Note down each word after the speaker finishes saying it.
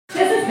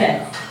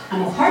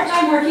I'm a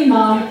part-time working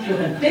mom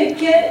with a big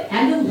kid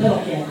and a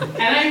little kid.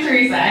 And I'm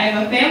Teresa. I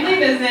have a family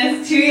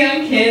business, 2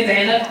 young kids,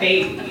 and a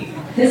baby.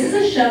 This is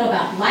a show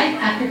about life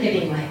after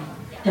giving life.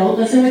 Don't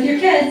listen with your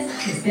kids,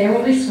 because there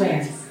will be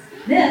swears.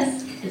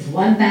 This is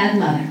One Bad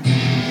Mother.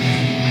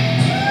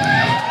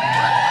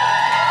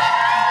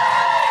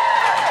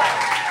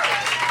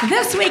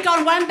 This week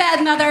on One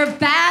Bad Mother,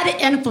 bad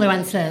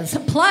influences.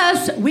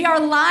 Plus, we are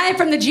live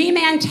from the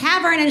G-Man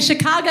Tavern in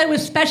Chicago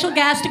with special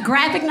guest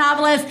graphic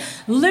novelist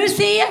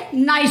Lucy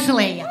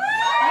Knisley.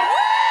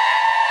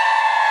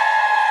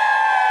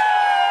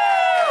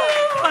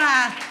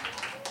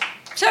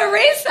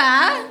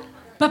 Teresa,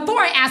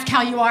 before I ask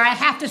how you are, I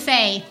have to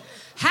say,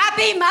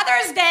 Happy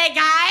Mother's Day,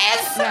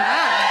 guys!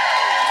 Yeah.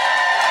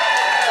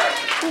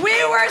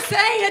 We were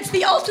saying it's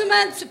the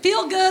ultimate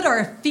feel-good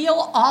or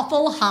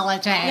feel-awful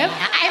holiday. Yep.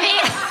 I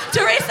mean,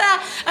 Teresa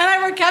and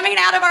I were coming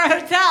out of our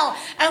hotel,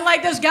 and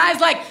like this guy's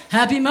like,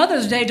 Happy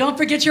Mother's Day, don't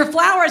forget your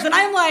flowers. And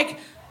I'm like,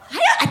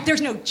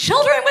 there's no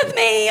children with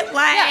me.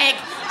 Like,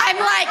 I'm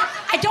like,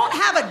 I don't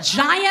have a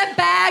giant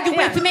bag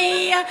with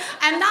me.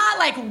 I'm not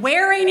like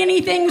wearing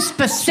anything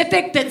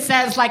specific that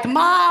says like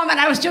mom. And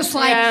I was just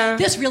like,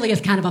 this really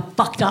is kind of a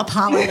fucked up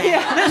holiday.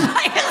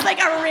 It's like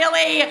a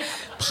really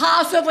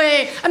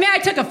possibly, I mean, I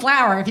took a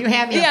flower. If you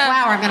hand me a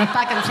flower, I'm going to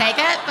fucking take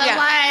it. But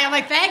I'm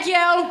like, thank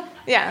you.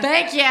 Yeah.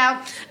 Thank you.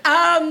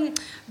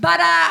 But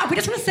we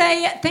just want to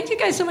say thank you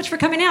guys so much for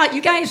coming out.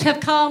 You guys have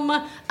come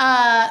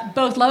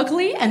both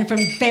locally and from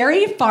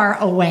very far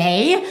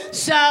away.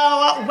 So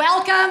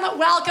welcome,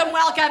 welcome,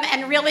 welcome,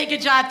 and really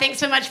good job. Thanks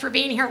so much for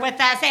being here with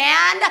us.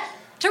 And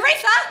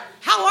Teresa,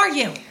 how are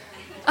you?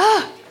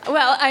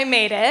 Well, I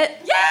made it.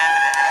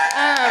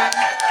 Yeah!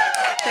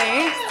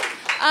 Thanks.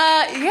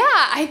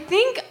 I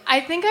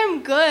think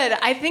I'm good.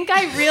 I think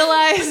I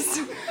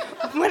realized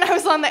when I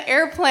was on the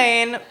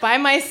airplane by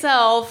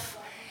myself,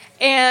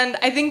 and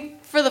I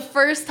think for the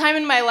first time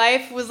in my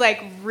life was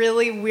like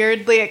really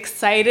weirdly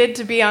excited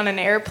to be on an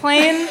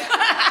airplane.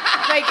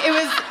 Like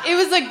it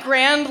was a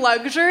grand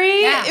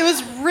luxury. Yeah. It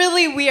was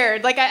really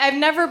weird. Like I've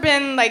never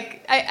been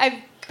like I've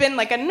been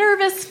like a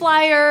nervous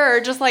flyer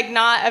or just like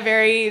not a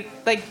very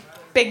like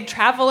big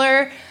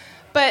traveler.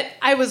 But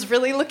I was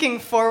really looking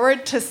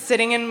forward to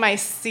sitting in my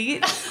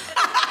seat.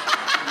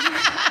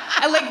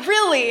 Like,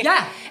 really.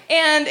 Yeah.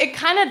 And it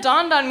kind of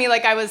dawned on me,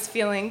 like, I was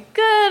feeling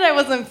good. I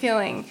wasn't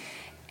feeling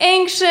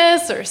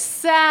anxious or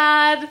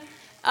sad.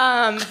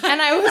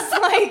 And I was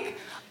like,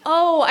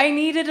 oh, I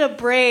needed a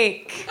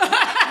break.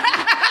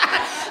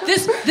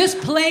 This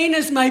plane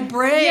is my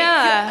break.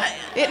 Yeah.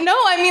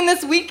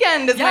 This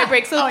weekend is my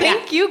break. So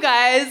thank you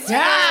guys for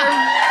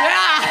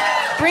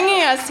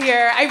bringing us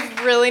here. I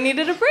really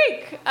needed a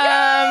break.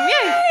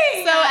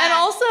 Yay! So, and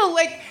also,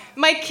 like,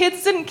 my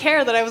kids didn't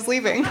care that I was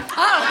leaving. None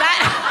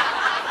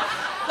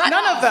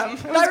of them.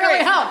 It was that really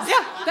great. helps.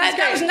 Yeah.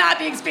 That was not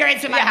the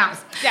experience in my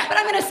house. Yeah. But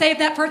I'm going to save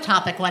that for a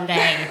topic one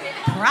day.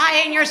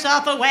 Prying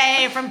yourself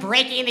away from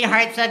breaking the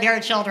hearts of your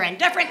children.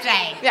 Different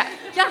day. Yeah.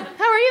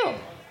 How are you?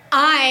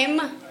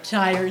 I'm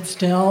tired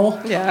still.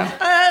 Yeah.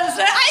 I'm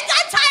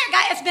tired,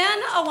 guys. It's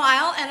been a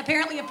while, and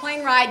apparently a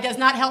plane ride does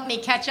not help me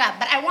catch up.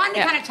 But I wanted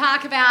to kind of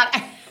talk about,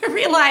 I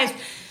realized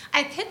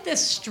I've hit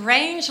this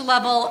strange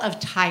level of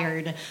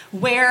tired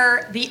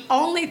where the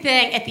only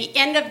thing at the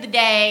end of the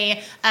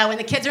day, when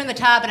the kids are in the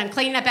tub and I'm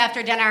cleaning up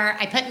after dinner,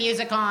 I put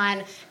music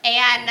on,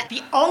 and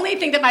the only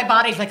thing that my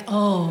body's like,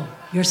 oh,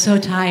 you're so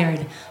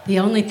tired. The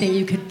only thing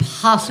you could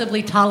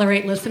possibly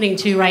tolerate listening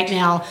to right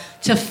now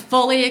to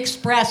fully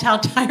express how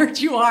tired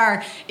you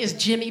are is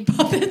Jimmy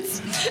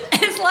Buffett's.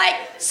 It's like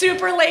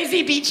super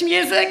lazy beach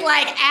music,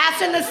 like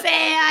ass in the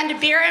sand,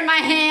 beer in my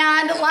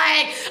hand,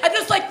 like,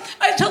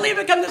 I totally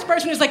become this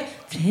person who's like,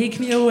 take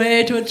me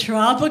away to a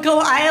tropical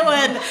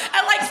island.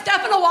 And like,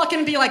 Stefan will walk in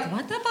and be like,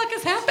 what the fuck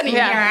is happening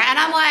here? And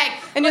I'm like...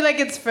 And you're like,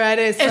 it's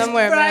Friday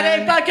somewhere, It's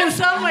Friday man. fucking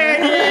somewhere,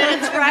 dude.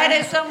 It's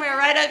Friday somewhere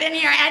right up in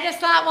here. And I just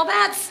thought, well,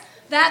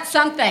 that's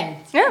something.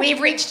 Yeah.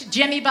 We've reached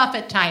Jimmy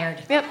Buffett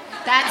tired. Yep.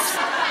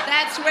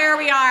 That's where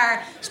we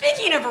are.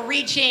 Speaking of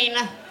reaching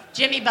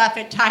Jimmy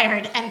Buffett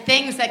tired and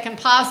things that can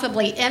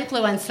possibly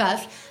influence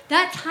us,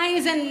 that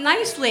ties in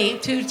nicely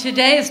to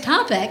today's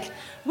topic,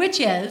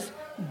 which is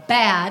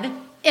bad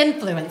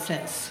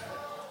influences.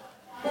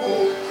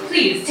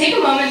 Please, take a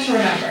moment to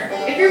remember,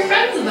 if you're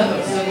friends with the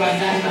host of One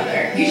Bad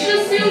Mother, you should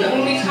assume that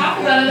when we talk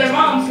about other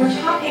moms, we're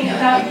talking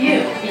about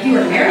you. If you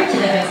are married to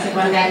the host of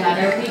One Bad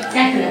Mother, we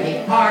definitely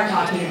are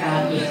talking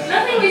about you.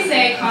 Nothing we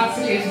say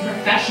constitutes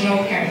professional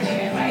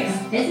parenting advice.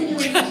 Miss and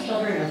Teresa's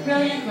children are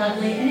brilliant,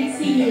 lovely, and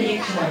exceedingly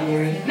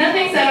extraordinary.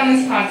 Nothing said on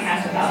this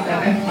podcast about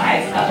them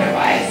implies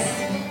otherwise.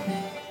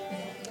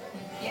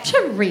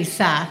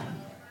 Teresa,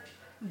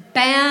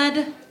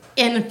 bad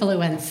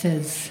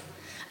influences.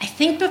 I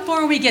think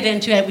before we get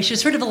into it, we should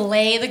sort of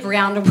lay the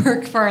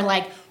groundwork for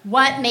like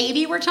what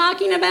maybe we're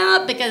talking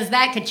about, because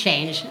that could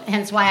change,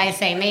 hence why I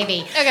say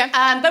maybe. Okay.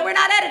 But we're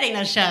not editing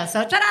this show,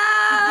 so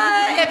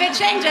ta-da! If it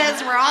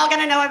changes, we're all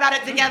going to know about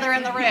it together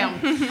in the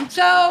room.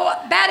 So,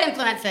 bad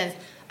influences.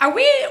 Are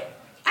we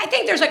I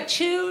think there's like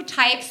two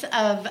types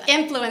of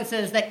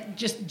influences that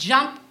just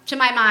jump to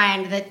my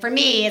mind that for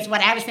me is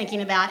what I was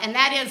thinking about, and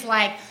that is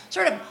like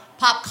sort of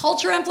pop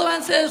culture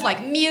influences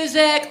like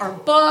music or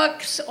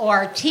books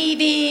or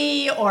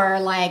TV or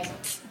like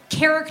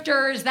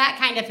characters, that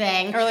kind of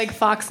thing. Or like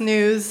Fox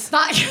News.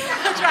 That's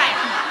right.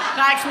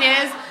 Fox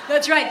News.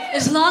 That's right.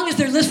 As long as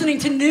they're listening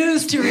to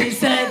news,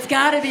 Teresa, it's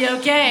got to be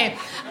okay.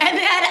 And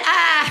then,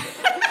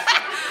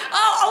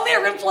 only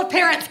a room full of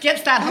parents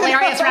gets that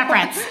hilarious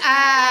reference.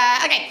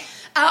 Okay.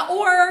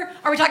 Or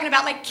are we talking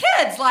about like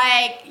kids,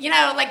 like,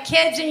 like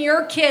kids in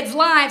your kids'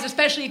 lives,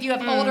 especially if you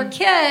have older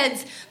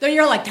kids, though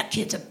you're like, that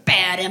kid's a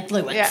bad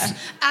influence. Yeah.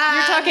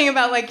 You're talking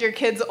about like your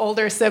kid's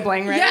older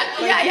sibling, right?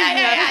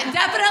 Yeah.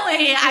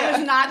 Definitely. I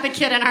was not the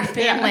kid in our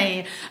family.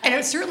 Yeah. And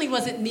it certainly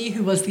wasn't me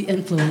who was the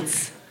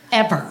influence.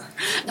 Ever.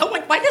 Oh,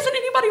 why doesn't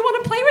anybody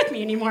want to play with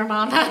me anymore,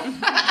 Mama?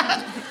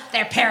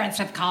 Their parents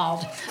have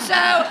called. So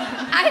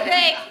I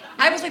think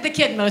I was like the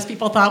kid most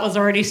people thought was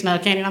already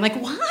smoking, and I'm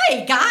like,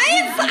 why, guys?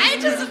 I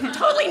just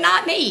totally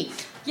not me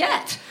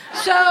yet.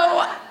 So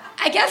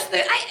I guess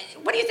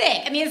what do you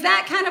think? I mean, is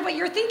that kind of what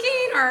you're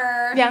thinking,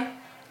 or? Yeah.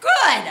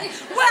 Good.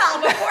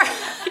 Well,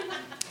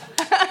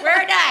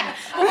 we're done.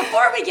 Well,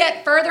 before we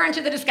get further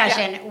into the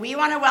discussion, we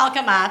want to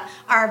welcome up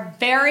our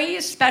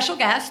very special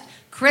guest,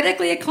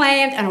 critically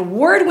acclaimed and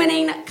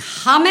award-winning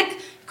comic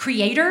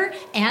creator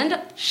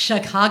and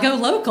Chicago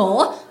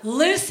local,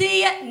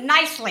 Lucy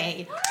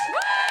Knisley.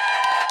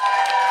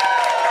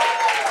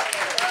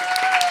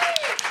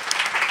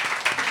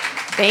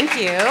 Thank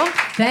you.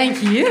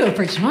 Thank you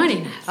for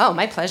joining us. Oh,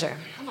 my pleasure.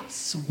 Come on,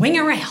 swing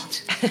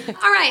around.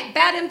 All right,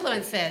 bad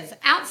influences.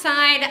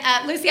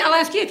 Outside, Lucy, I'll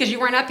ask you because you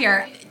weren't up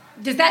here.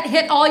 Does that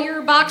hit all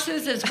your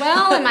boxes as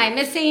well? Am I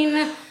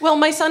missing? Well,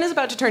 my son is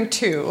about to turn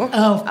 2.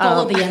 Oh, full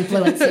of the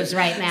influences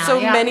right now. So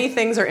many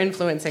things are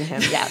influencing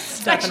him,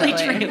 yes, definitely.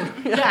 Actually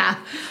true. Yeah.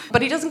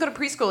 But he doesn't go to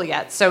preschool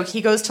yet, so he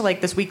goes to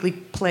like this weekly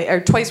play,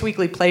 or twice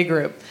weekly play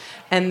group,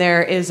 and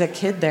there is a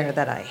kid there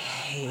that I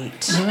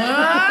hate.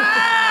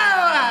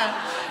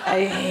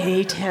 I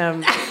hate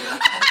him.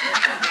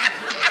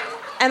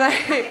 And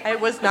I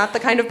was not the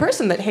kind of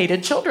person that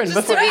hated children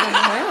before I came to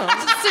my own.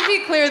 Just to be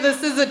clear,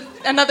 this is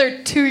another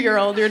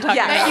 2-year-old you're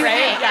talking about,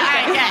 right?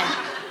 Yeah.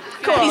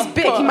 Cool. He's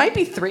big. Cool. He might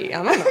be 3.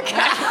 I don't know.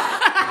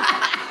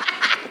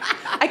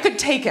 I could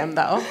take him,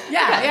 though.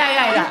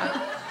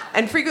 Yeah.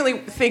 And frequently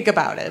think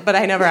about it, but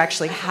I never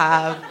actually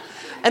have.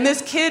 And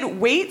this kid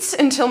waits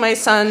until my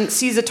son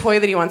sees a toy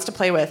that he wants to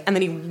play with, and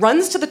then he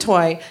runs to the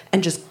toy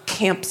and just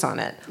camps on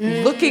it,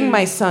 looking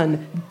my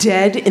son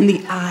dead in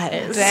the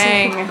eyes.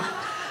 Dang.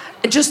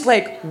 Just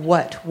like,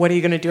 what? What are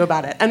you going to do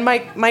about it? And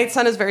my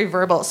son is very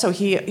verbal, so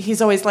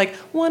he's always like,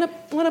 want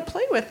to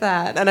play with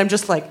that? And I'm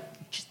just like,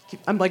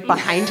 I'm like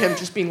behind him,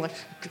 just being like,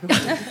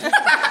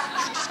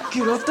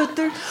 get off the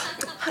thing.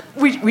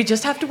 We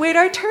just have to wait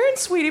our turn,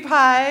 sweetie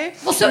pie.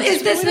 Well, so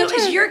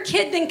is your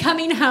kid then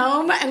coming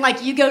home and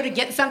like you go to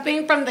get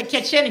something from the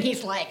kitchen and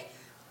he's like,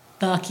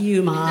 fuck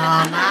you, Mom.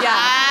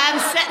 I'm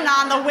sitting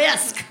on the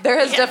whisk. There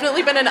has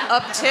definitely been an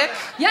uptick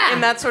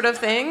in that sort of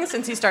thing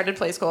since he started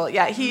play school.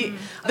 Yeah,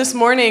 this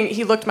morning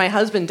he looked my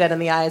husband dead in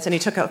the eyes and he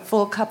took a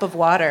full cup of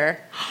water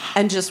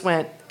and just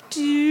went,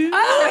 dude.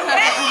 Oh,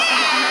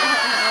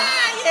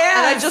 yeah.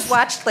 And I just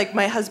watched like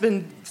my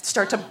husband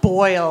start to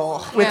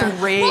boil with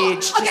rage.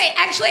 Well, okay,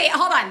 actually,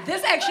 hold on.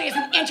 This actually is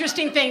an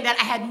interesting thing that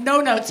I had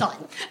no notes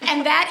on.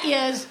 And that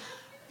is,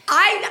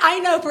 I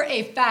know for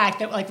a fact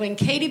that like when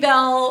Katie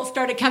Bell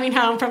started coming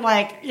home from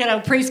like,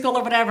 preschool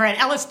or whatever, and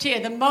Ellis too,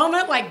 the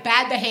moment like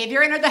bad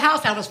behavior entered the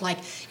house, I was like,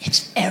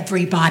 it's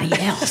everybody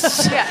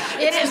else.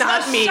 It is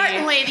not me.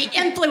 Certainly the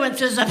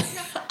influences of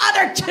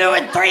other 2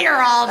 and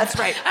 3-year-olds. That's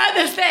right.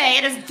 This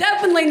thing. It is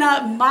definitely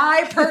not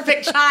my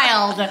perfect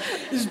child.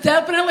 It's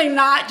definitely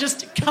not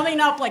just coming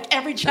up like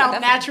every child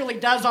naturally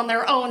does on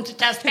their own to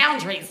test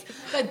boundaries.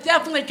 That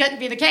definitely couldn't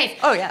be the case.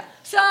 Oh, yeah.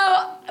 So,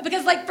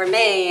 because like for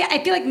me,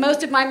 I feel like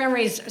most of my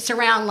memories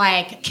surround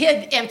like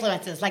kid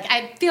influences. Like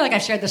I feel like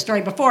I've shared this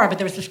story before, but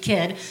there was this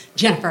kid,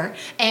 Jennifer,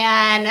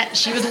 and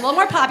she was a little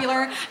more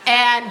popular,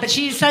 but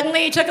she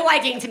suddenly took a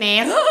liking to me,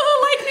 like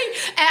me.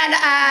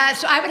 And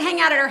so I would hang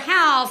out at her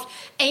house,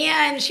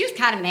 and she was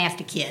kind of a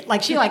nasty kid.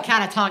 Like she like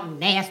kind of talked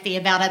nasty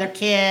about other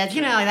kids,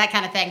 like that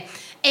kind of thing.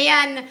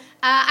 And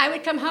I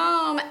would come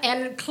home,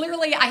 and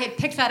clearly I had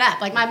picked that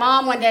up. Like my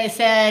mom one day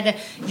said,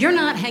 "You're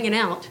not hanging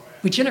out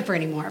with Jennifer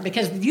anymore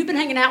because you've been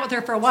hanging out with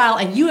her for a while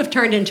and you have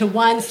turned into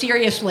one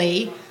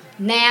seriously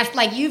nasty,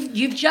 like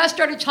you've just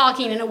started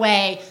talking in a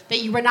way that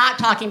you were not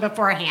talking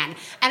beforehand."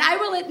 And I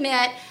will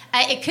admit,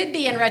 it could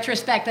be in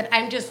retrospect that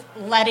I'm just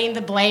letting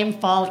the blame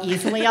fall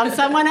easily on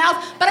someone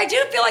else, but I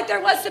do feel like there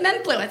was some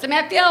influence. I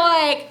mean, I feel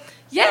like,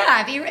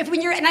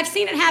 and I've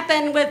seen it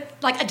happen with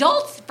like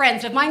adult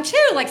friends of mine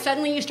too. Like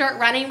suddenly you start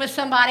running with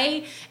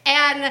somebody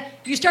and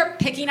you start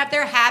picking up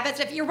their habits.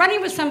 If you're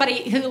running with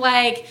somebody who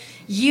like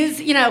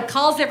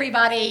calls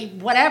everybody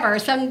whatever,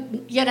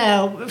 some,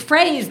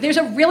 phrase, there's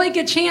a really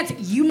good chance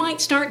you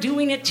might start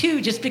doing it too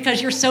just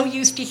because you're so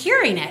used to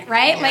hearing it,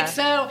 right? Yeah. Like,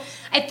 so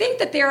I think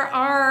that there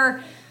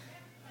are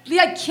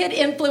the kid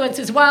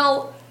influences,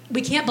 well,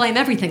 we can't blame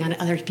everything on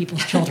other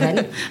people's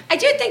children. I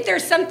do think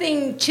there's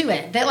something to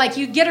it, that like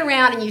you get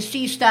around and you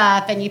see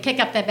stuff and you pick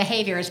up the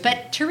behaviors.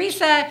 But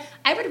Teresa,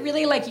 I would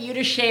really like you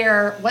to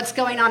share what's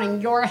going on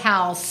in your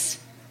house,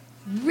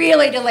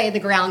 really to lay the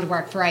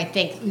groundwork for, I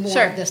think,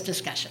 more of this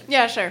discussion.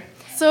 Yeah, sure.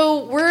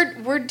 So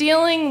we're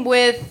dealing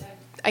with,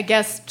 I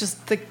guess,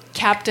 just the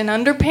Captain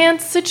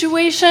Underpants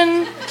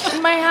situation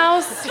in my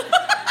house.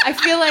 I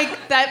feel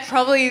like that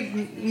probably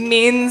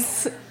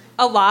means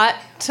a lot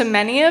to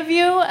many of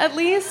you, at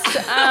least.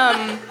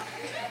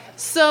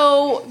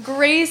 So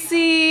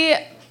Gracie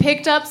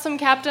picked up some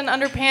Captain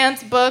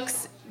Underpants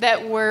books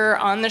that were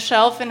on the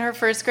shelf in her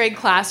first grade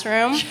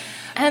classroom,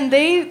 and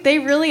they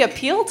really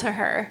appeal to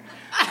her.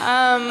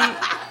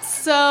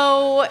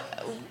 So,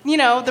 you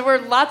know, there were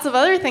lots of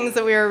other things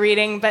that we were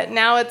reading, but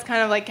now it's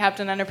kind of like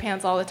Captain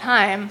Underpants all the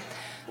time,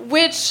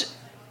 which,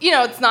 you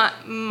know, it's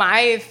not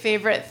my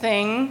favorite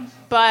thing,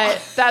 but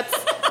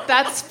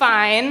that's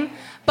fine.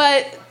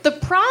 But the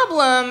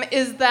problem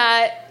is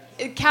that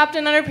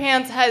Captain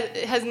Underpants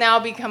has now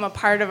become a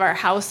part of our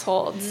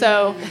household.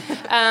 So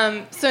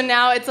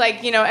now it's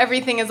like, you know,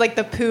 everything is like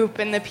the poop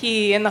and the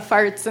pee and the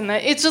farts and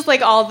it's just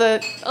like all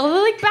the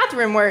like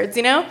bathroom words,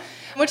 you know,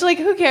 which like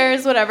who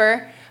cares,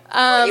 whatever.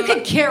 Well, you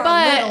can care a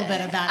little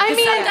bit about it. I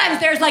mean, sometimes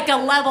there's like a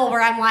level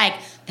where I'm like,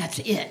 that's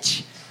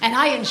itch. And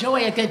I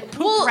enjoy a good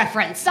poop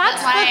reference.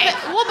 That's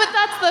but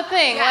that's the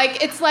thing. Yeah.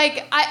 Like, it's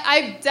like,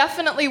 I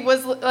definitely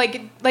was,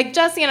 like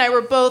Jesse and I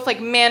were both, like,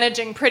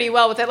 managing pretty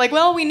well with it. Like,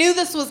 well, we knew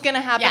this was going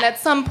to happen at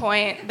some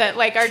point, that,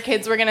 like, our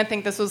kids were going to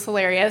think this was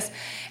hilarious.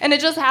 And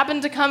it just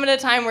happened to come at a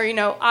time where, you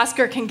know,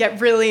 Oscar can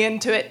get really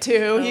into it,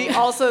 too. He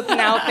also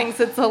now thinks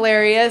it's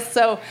hilarious.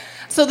 So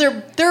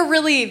they're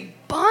really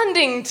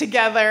bonding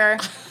together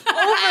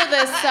over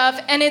this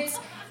stuff, and it's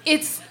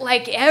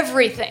like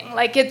everything.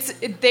 Like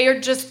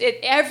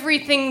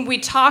everything we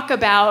talk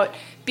about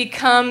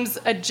becomes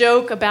a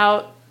joke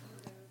about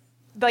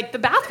like the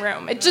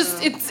bathroom.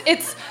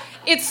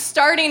 It's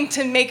starting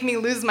to make me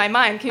lose my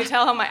mind. Can you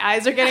tell how my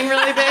eyes are getting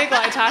really big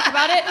while I talk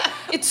about it?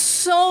 It's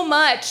so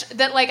much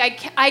that like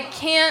I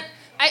can't.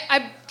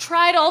 I've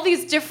tried all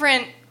these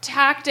different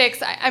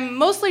tactics. I'm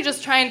mostly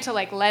just trying to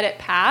like let it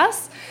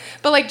pass.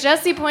 But like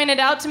Jesse pointed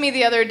out to me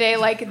the other day,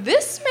 like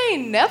this may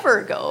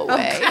never go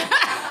away.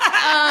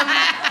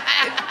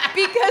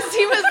 Because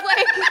he was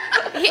like,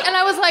 and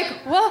I was like,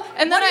 well,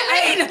 and then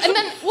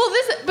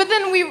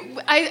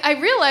I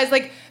realized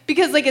like,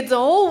 because like it's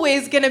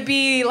always gonna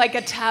be like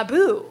a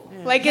taboo.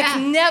 Like it's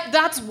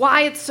that's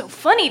why it's so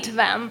funny to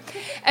them.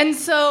 And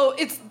so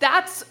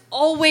that's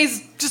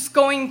always just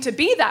going to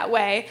be that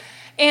way.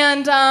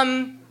 And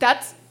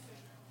that's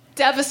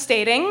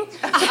devastating.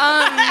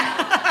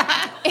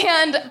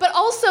 But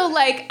also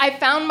like I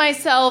found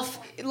myself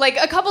like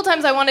a couple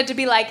times I wanted to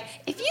be like,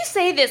 if you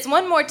say this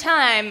one more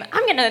time,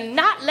 I'm gonna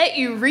not let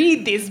you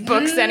read these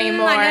books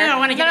anymore. I know, I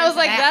want to get and I was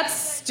like, that's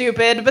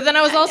stupid. But then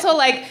I was also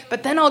like,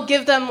 but then I'll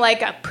give them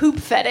like a poop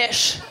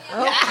fetish.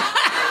 Which,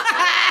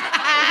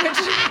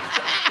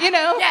 you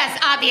know? Yes,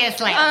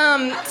 obviously.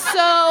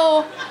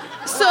 So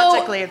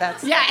logically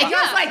that's it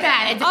goes like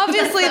that.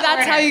 Obviously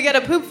that's how you get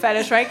a poop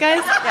fetish, right,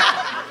 guys?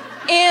 Yeah.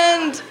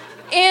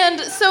 And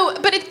so,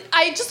 but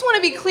I just want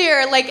to be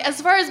clear, like, as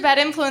far as bad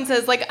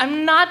influences, like,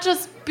 I'm not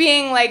just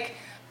being, like,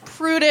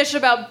 prudish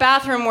about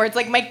bathroom words.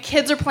 Like, my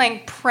kids are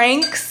playing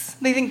pranks.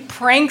 They think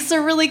pranks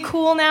are really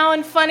cool now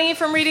and funny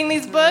from reading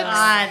these books.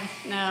 God,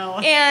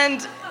 no.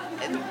 And,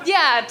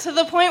 yeah, to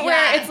the point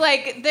where it's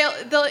like,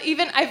 they'll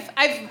even,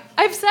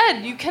 I've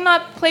said, you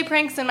cannot play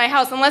pranks in my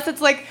house unless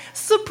it's like,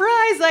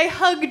 surprise, I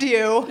hugged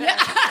you. Yeah.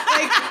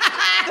 Like,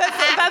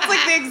 that's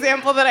like the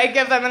example that I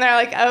give them, and they're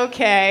like,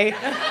 okay.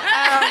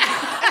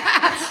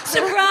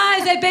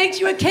 Surprise, I baked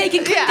you a cake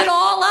and cooked it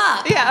all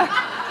up.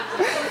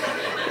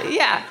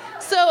 Yeah.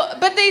 So,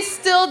 but they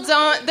still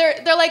don't,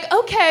 they're like,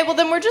 okay, well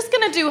then we're just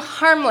gonna do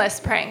harmless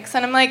pranks.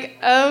 And I'm like,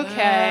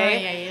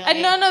 okay.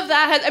 And none of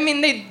that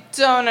they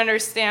don't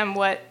understand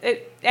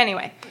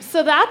anyway.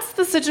 So that's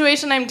the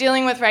situation I'm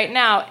dealing with right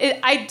now.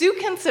 I do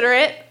consider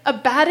it a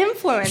bad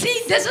influence.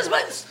 See, this is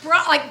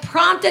what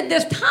prompted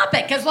this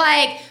topic, because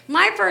like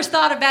my first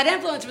thought of bad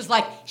influence was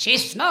like,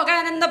 she's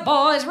smoking in the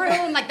boys'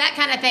 room, like that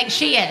kind of thing.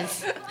 She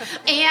is,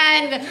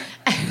 and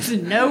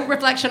no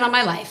reflection on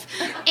my life,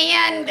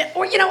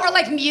 or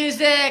like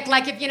music,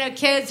 like if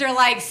kids are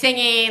like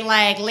singing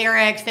like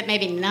lyrics that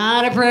maybe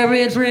not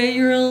appropriate for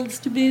 8-year-olds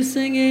to be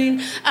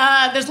singing.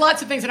 There's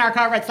lots of things in our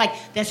car where it's like,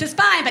 this is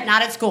fine, but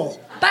not at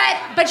school.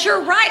 But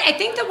you're right. I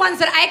think the ones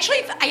that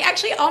I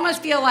actually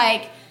almost feel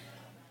like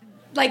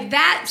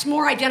that's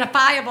more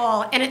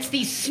identifiable, and it's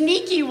these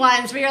sneaky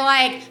ones where you're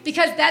like,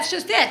 because that's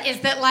just it,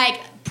 is that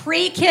like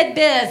pre-kid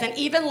biz, and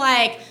even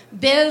like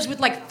biz with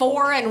like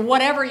 4 and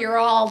whatever year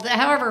old,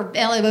 however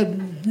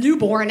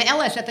newborn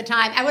Ellis at the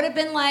time, I would have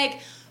been like,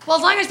 well,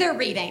 as long as they're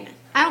reading,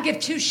 I don't give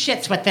 2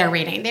 shits what they're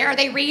reading. Are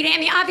they reading? I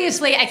mean,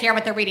 obviously I care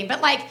what they're reading,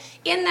 but like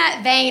in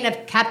that vein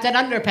of Captain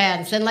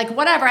Underpants and like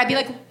whatever, I'd be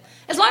like,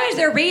 as long as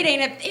they're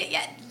reading,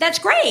 that's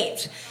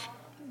great.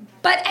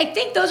 But I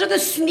think those are the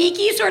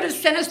sneaky sort of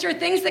sinister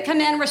things that come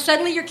in where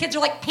suddenly your kids are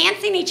like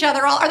pantsing each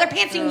other, or they're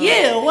pantsing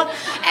you,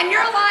 and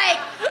you're like,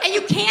 and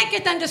you can't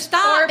get them to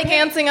stop. Or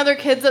pantsing other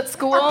kids at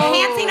school. Or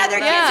pantsing other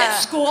kids at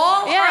school.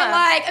 Yeah. Or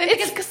like, I mean,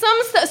 it's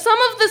some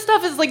of the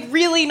stuff is like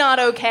really not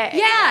okay.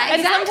 Yeah, exactly.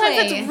 And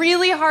sometimes it's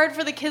really hard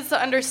for the kids to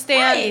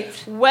understand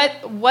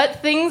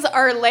what things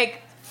are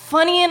like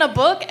funny in a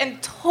book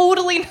and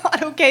totally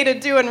not okay to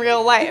do in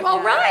real life.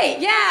 Well, right,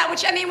 yeah,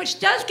 which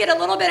does get a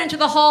little bit into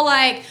the whole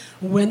like,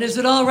 when is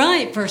it all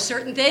right for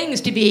certain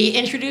things to be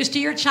introduced to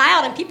your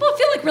child? And people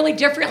feel like really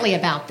differently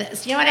about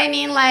this. You know what I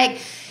mean? Like,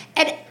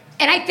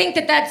 and I think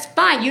that that's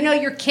fine. You know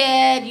your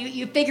kid,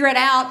 you figure it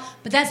out,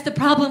 but that's the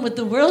problem with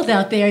the world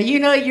out there. You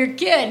know your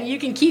kid, and you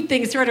can keep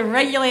things sort of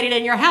regulated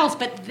in your house,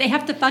 but they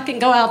have to fucking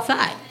go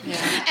outside. Yeah.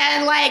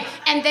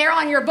 And there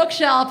on your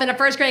bookshelf in a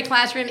first grade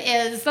classroom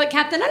is like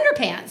Captain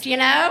Underpants, you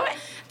know?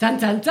 Dun,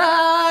 dun,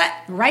 dun,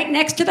 right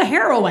next to the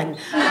heroine.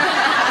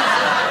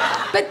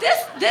 But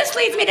this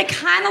leads me to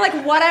kind of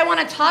like what I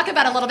want to talk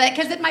about a little bit,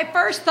 because my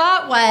first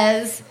thought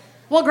was,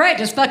 well, great,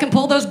 just fucking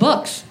pull those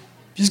books.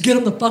 Just get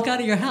them the fuck out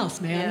of your house,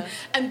 man. Yeah.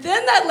 And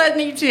then that led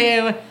me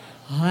to,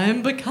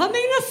 I'm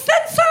becoming a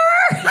censor.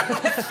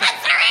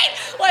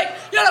 Censoring. Like,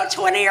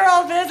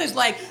 20-year-old Viz is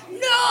like,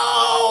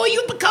 no,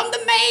 you become the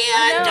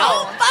man. No.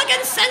 Don't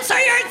fucking censor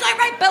yours.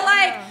 Right? But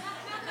like,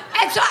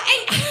 and so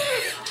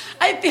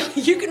I feel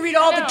you can read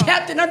all the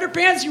Captain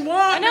Underpants you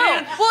want. I know.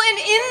 Man. Well, and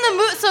in the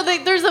movie, so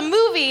there's a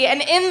movie,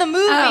 and in the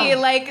movie,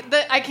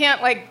 I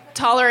can't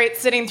tolerate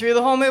sitting through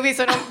the whole movie,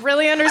 so I don't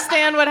really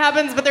understand what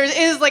happens. But there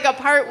is like a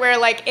part where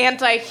like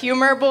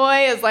anti-humor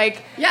boy is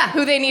like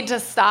who they need to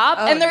stop,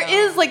 and there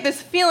is like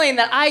this feeling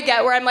that I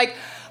get where I'm like,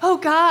 oh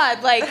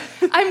God, like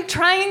I'm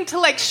trying to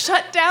like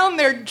shut down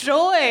their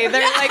joy.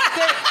 They're like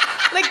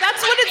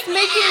that's what it's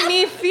making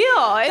me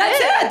feel.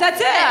 That's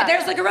it.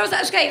 There's like a rose.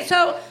 Okay,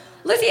 so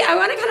Lizzie, I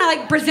want to kind of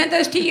like present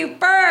those to you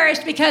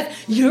first because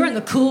you're in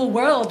the cool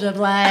world of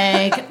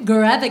like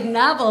graphic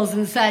novels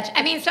and such.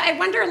 I mean, so I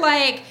wonder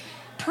like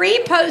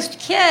pre-post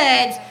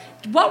kids,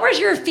 what was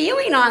your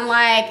feeling on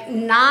like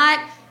not?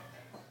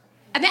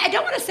 I mean, I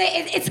don't want to say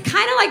it's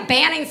kind of like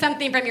banning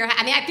something from your.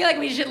 I mean, I feel like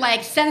we should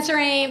like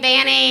censoring,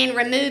 banning,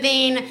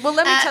 removing. Well,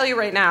 let me tell you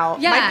right now,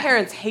 my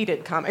parents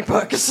hated comic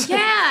books. Yeah.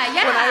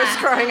 When I was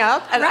growing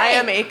up, and I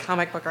am a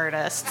comic book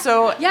artist,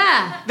 so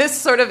this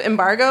sort of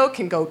embargo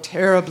can go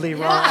terribly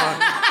wrong.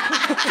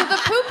 So the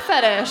poop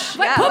fetish.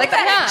 Poop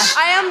fetish.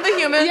 I am the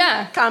human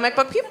comic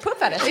book poop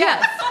fetish.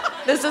 Yes.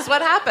 This is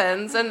what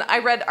happens. And I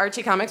read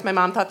Archie comics. My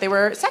mom thought they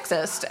were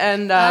sexist,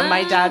 and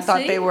my dad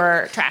thought they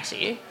were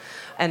trashy.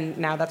 And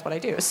now that's what I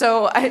do.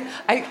 So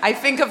I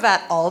think of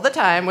that all the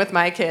time with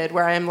my kid,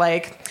 where I'm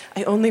like,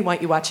 I only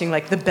want you watching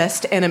like the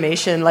best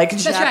animation, like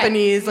that's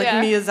Japanese, like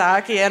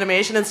Miyazaki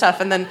animation and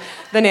stuff. And then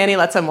the nanny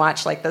lets him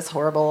watch like this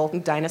horrible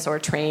dinosaur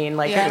train,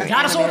 like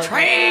dinosaur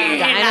train.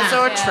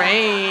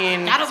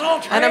 And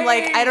I'm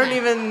like, I don't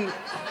even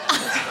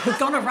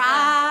gonna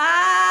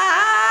ride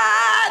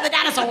the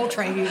dinosaur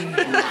train.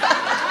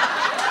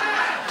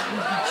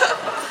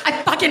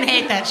 I fucking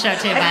hate that show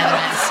too, by the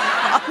way.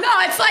 No,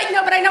 it's like,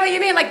 but I know what you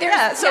mean. Like,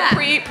 there's... So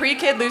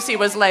pre-Kid Lucy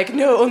was like,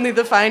 no, only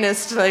the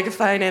finest, like,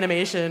 fine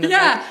animation. And,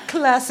 like,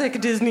 classic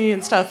Disney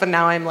and stuff. And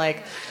now I'm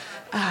like,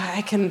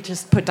 I can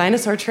just put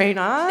Dinosaur Train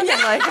on. And,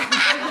 like...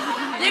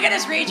 You can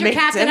just read your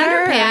Captain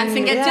Underpants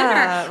and get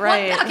dinner.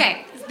 Right. Well,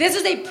 okay, this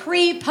is a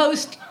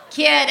pre-post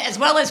kid as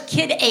well as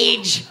kid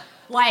age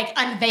like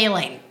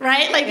unveiling,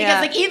 right? Like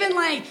because like even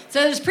like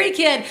so there's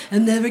pre-kid,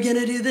 I'm never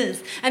gonna do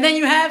this, and then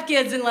you have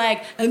kids and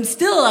like I'm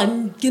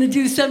gonna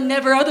do some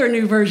never other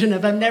new version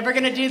of I'm never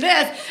gonna do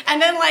this,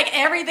 and then like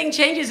everything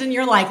changes and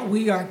you're like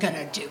we are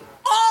gonna do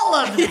all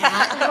of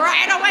that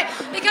right away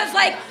because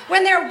like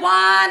when they're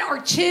 1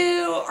 or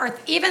 2 or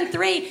even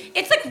 3,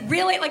 it's like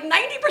really like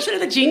 90% of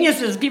the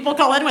geniuses people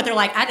call in with, they're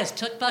like, I just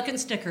took fucking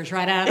stickers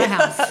right out of the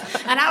house.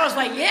 And I was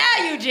like,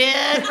 yeah, you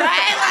did,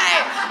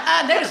 right?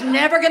 Like there's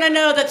never gonna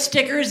know that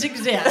stickers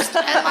exist.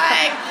 And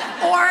like,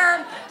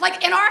 or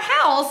like in our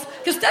house,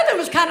 because Stephen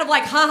was kind of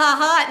like ha ha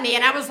ha at me,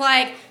 and I was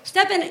like,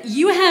 Stephen,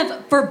 you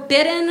have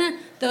forbidden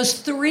those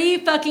 3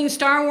 fucking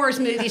Star Wars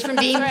movies from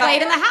being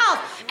played in the house.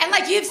 And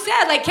like you've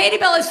said, like Katie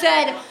Bella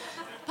said,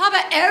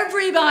 Papa,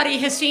 everybody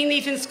has seen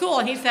these in school.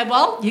 And he said,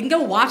 well, you can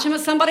go watch them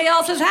at somebody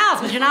else's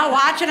house, but you're not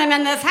watching them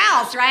in this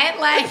house, right?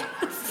 Like,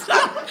 so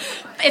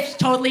it's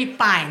totally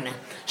fine.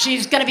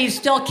 She's going to be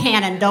still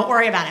canon. Don't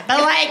worry about it.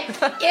 But like,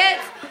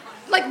 it's...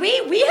 Like,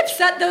 we have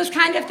set those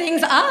kind of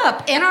things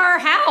up in our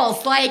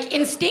house, like,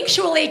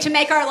 instinctually to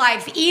make our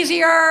lives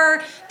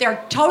easier.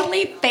 They're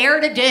totally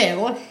fair to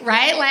do,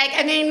 right? Like,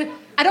 I mean,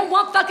 I don't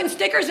want fucking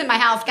stickers in my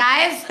house,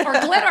 guys, or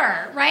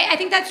glitter, right? I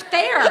think that's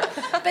fair.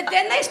 But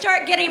then they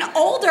start getting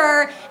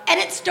older, and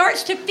it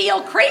starts to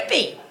feel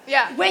creepy.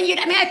 Yeah.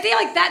 I feel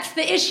like that's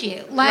the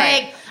issue.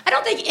 Like, I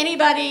don't think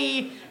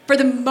anybody, for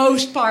the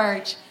most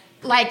part,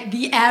 like,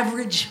 the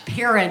average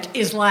parent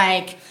is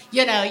like,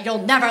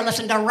 you'll never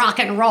listen to rock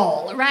and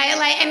roll, right?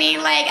 Like, I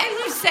mean, like,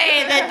 I just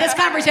say that this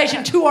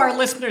conversation to our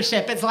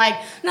listenership is like,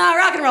 no,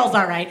 rock and roll's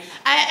all right.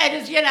 I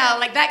just,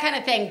 like that kind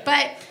of thing.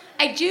 But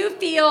I do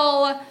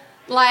feel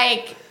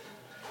like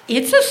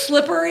it's a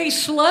slippery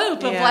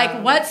slope of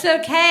like what's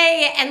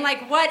okay and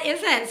like what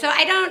isn't. So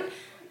I don't know.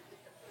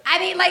 How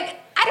do you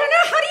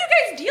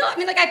guys deal? I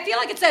mean, like, I feel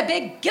like it's a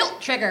big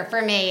guilt trigger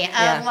for me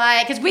of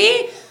like, because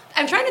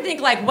I'm trying to think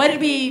like, what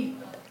did we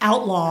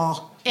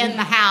outlaw in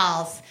the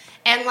house?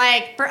 And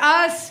like for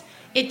us,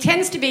 it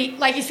tends to be,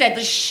 like you said,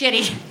 just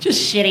shitty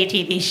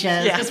TV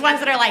shows. Yeah. Just ones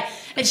that are like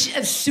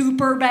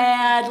super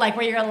bad, like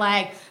where you're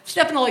like,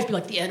 Steph will always be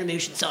like, the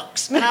animation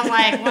sucks. And I'm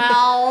like,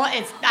 well,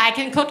 I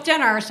can cook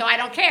dinner, so I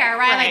don't care,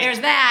 right? Like there's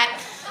that.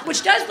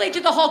 Which does lead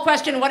to the whole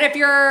question, what if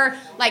your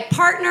like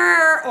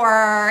partner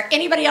or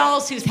anybody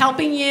else who's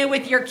helping you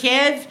with your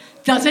kids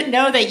doesn't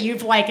know that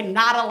you've like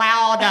not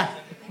allowed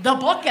the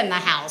book in the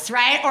house,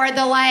 right? Or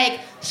the like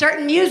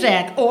certain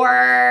music,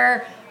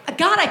 or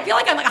God, I feel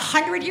like I'm like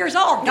 100 years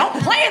old. Don't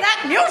play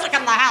that music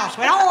in the house.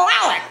 We don't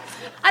allow it.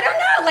 I don't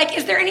know. Like,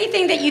 is there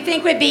anything that you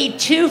think would be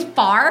too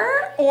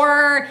far,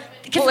 or?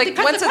 Well, like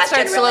once it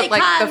starts to look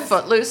like the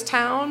Footloose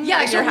town.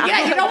 Yeah, you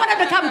don't want to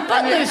become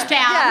Footloose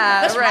town.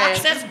 Yeah, this rock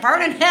says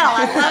burning hell.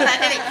 I love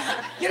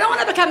that. You don't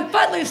want to become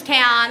Footloose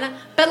town,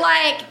 but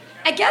like,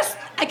 I guess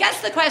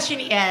the question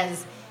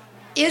is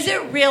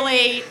it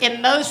really,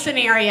 in most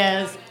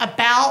scenarios,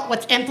 about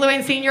what's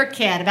influencing your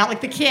kid, about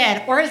like the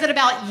kid, or is it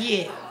about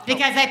you?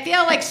 Because I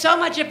feel like so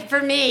much of it,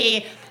 for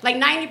me, like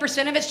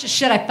 90% of it's just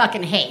shit I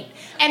fucking hate.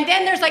 And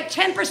then there's like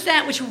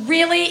 10%, which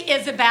really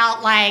is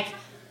about like,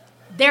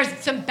 there's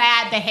some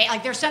bad behavior,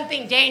 like there's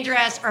something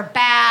dangerous or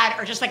bad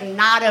or just like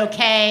not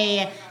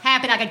okay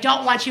happening. Like, I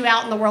don't want you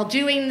out in the world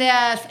doing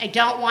this. I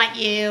don't want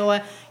you,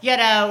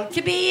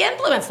 to be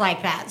influenced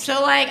like that.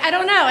 So like, I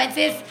don't know. It's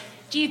this.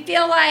 Do you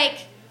feel like,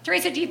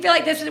 Teresa? Do you feel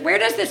like this is, where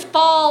does this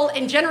fall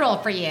in general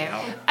for you?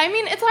 I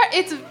mean,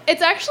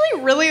 it's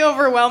actually really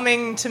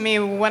overwhelming to me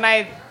when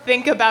I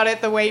think about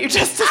it the way you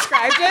just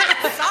described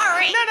it.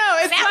 Sorry. No,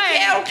 it's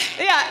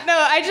fine. Yeah, no,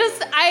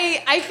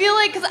 I feel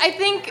like, because I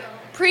think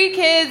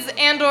pre-kids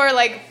and or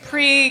like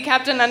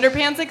pre-Captain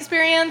Underpants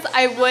experience,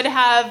 I would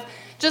have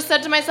just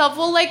said to myself,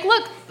 well, like,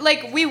 look,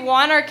 like, we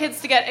want our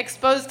kids to get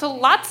exposed to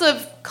lots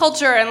of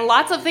culture and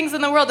lots of things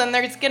in the world, and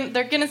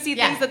they're gonna see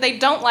things that they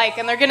don't like,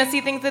 and they're gonna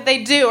see things that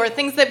they do, or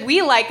things that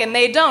we like and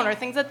they don't, or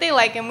things that they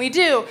like and we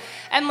do.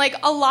 And like,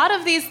 a lot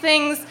of these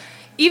things,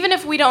 even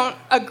if we don't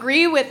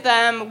agree with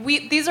them,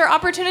 these are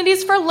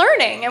opportunities for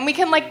learning, and we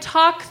can like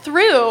talk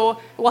through,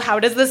 well, how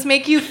does this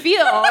make you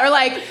feel? Or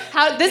like,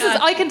 how this is,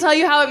 I can tell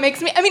you how it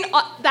makes me. I mean,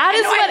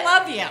 I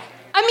love you.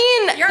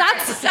 I mean,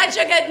 that's such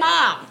a good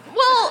mom.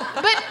 Well,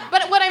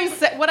 but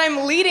what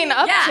I'm leading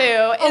up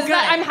to is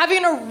that I'm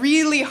having a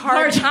really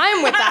hard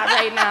time with that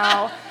right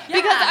now.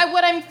 Because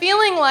what I'm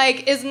feeling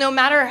like is, no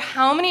matter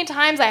how many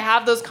times I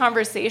have those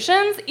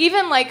conversations,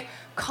 even like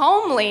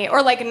calmly,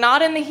 or like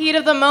not in the heat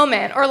of the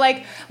moment, or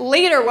like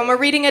later when we're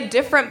reading a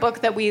different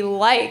book that we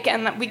like,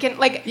 and that we can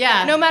like,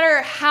 no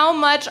matter how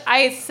much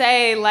I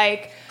say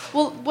like,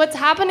 well, what's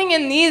happening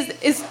in these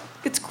is,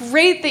 it's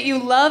great that you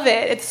love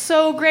it. It's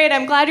so great.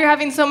 I'm glad you're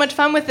having so much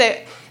fun with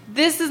it.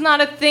 This is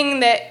not a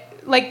thing that,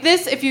 like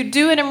this, if you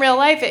do it in real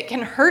life, it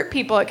can hurt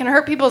people. It can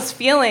hurt people's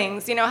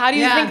feelings. How do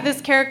you think this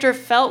character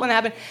felt when it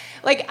happened?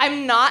 Like,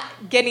 I'm not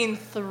getting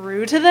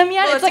through to them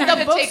yet. Well, it's like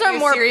the books are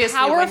more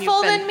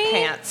powerful than me.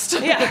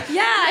 Pantsed. Yeah,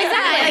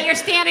 exactly. Like, you're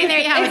standing there,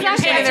 with your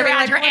pants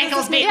around your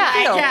ankles being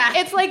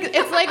It's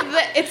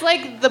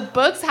like the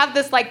books have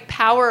this like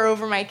power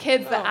over my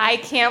kids that I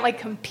can't like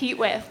compete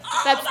with.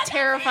 That's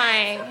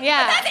terrifying.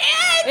 Yeah. That's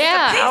it.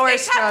 Yeah.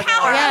 These things have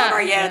power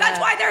over you. Yeah. That's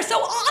why they're so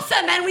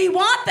awesome, and we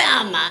want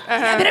them.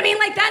 But I mean,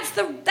 like, that's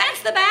the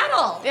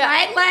battle,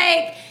 right?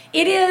 Like,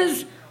 it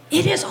is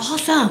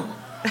awesome.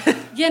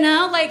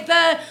 Like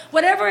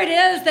whatever it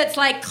is that's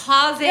like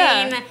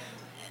causing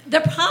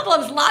the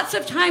problems, lots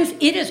of times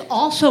it is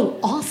also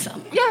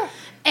awesome. Yeah.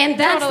 And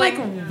that's like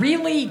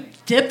really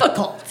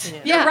difficult.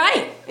 Yeah. You're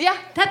right. Yeah.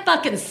 That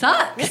fucking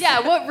sucks.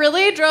 Yeah, what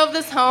really drove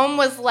this home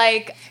was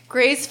like,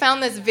 Grace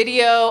found this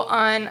video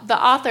on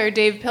the author,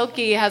 Dave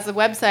Pilkey, has a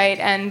website,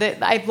 and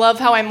I love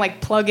how I'm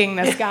like plugging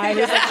this guy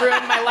who's like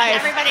ruined my life.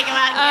 Everybody go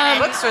out and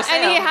get it. Books for sale.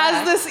 And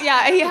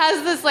he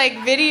has this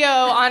like video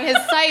on his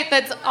site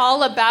that's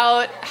all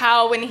about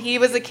how when he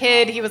was a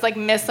kid, he was like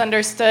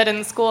misunderstood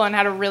in school and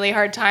had a really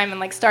hard time, and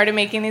like started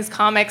making these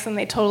comics, and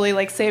they totally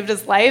like saved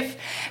his life.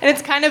 And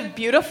it's kind of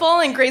beautiful,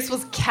 and Grace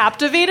was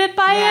captivated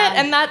by it,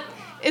 and that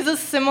is a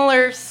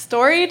similar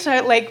story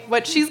to like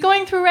what she's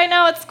going through right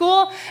now at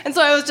school. And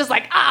so I was just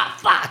like,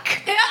 fuck.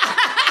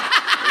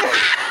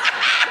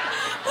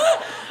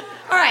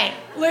 All right,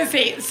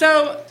 Lucy,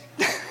 so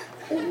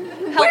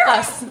help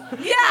us.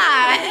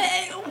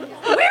 Yeah.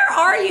 Where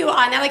are you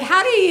on that? Like,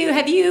 have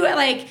you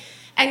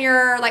and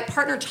your like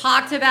partner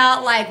talked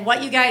about like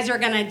what you guys are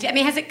gonna do? I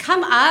mean, has it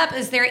come up?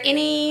 Is there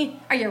any?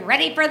 Are you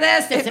ready for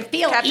this? Does it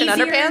feel Captain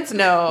easier? Underpants?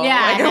 No.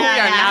 Yeah, we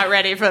are not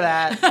ready for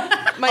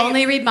that.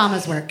 Only read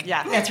Mama's work.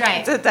 Yeah, that's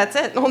right. That's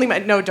it. Don't read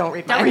mine. Don't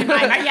read mine.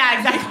 Yeah,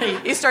 exactly.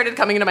 He started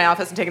coming into my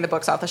office and taking the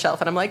books off the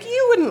shelf, and I'm like,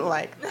 you wouldn't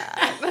like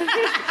that.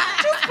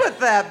 Just put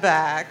that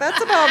back.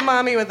 That's about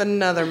mommy with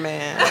another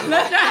man.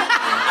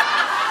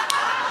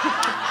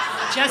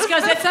 Just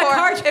because it's a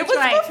cartridge. It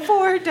was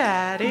before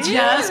Daddy.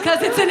 Just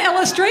because it's an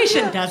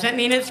illustration doesn't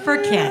mean it's for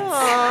kids.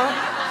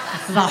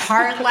 This is a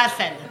hard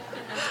lesson.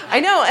 I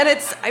know, and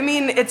it's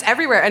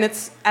everywhere. And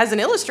it's, as an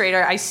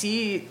illustrator, I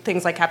see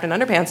things like Captain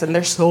Underpants, and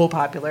they're so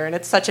popular, and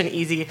it's such an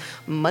easy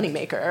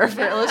moneymaker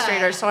for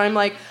illustrators. So I'm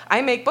like,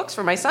 I make books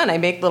for my son. I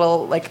make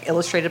little, like,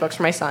 illustrated books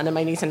for my son and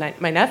my niece and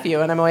my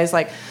nephew, and I'm always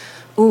like,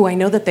 ooh, I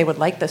know that they would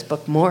like this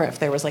book more if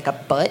there was, like, a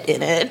butt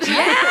in it.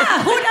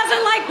 Yeah, who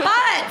doesn't like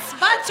butts?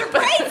 Butts are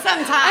great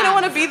sometimes. I don't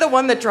want to be the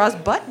one that draws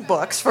butt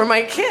books for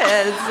my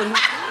kids. And,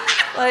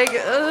 like,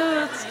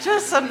 it's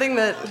just something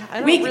that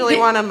I don't really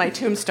want on my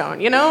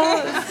tombstone, you know?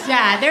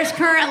 Yeah, there's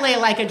currently,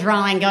 like, a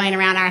drawing going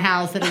around our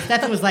house that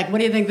Stephen was like, what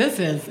do you think this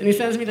is? And he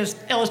sends me this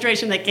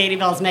illustration that Katie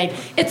Bell's made.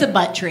 It's a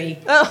butt tree.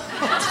 Oh.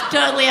 It's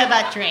totally a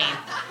butt tree.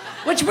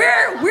 Which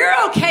we're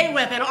okay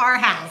with in our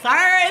house. All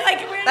right,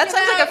 like that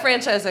sounds like a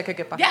franchise I could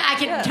get behind. Yeah, I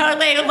can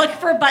totally look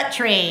for Butt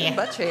Tree.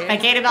 Butt Tree. By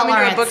Katie Bell Coming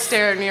Lawrence. to a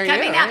bookstore near you.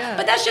 Yeah.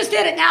 But that's just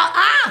it. Now,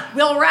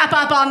 we'll wrap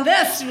up on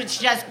this, which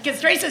because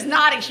Teresa's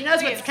nodding. She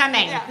knows what's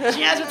coming. Yeah.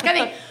 She knows what's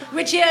coming.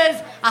 Which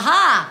is,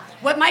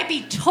 what might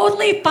be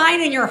totally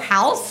fine in your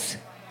house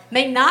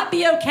may not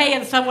be okay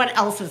in someone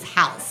else's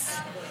house.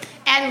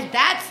 And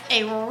that's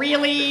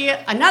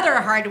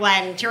another hard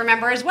one to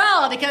remember as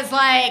well, because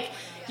like,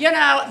 you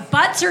know,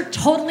 butts are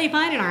totally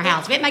fine in our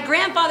house. My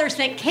grandfather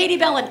sent Katie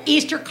Bell an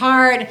Easter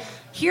card.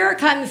 Here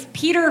comes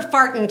Peter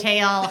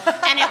Fartentail,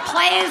 and it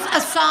plays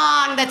a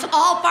song that's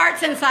all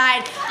farts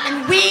inside,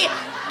 and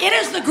it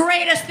is the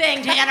greatest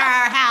thing to enter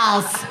our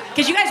house.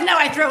 Because you guys know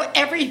I throw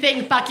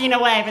everything fucking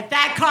away, but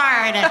that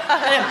card,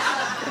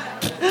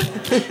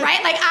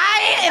 right? Like,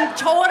 I am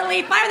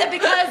totally fine with it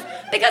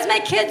because my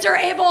kids are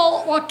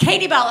able, well,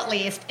 Katie Bell at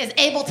least, is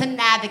able to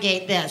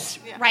navigate this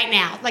right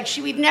now. Like,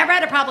 we've never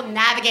had a problem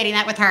navigating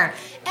that with her.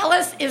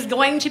 Ellis is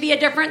going to be a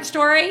different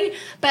story,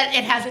 but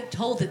it hasn't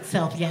told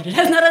itself yet. It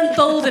has not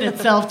unfolded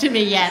itself to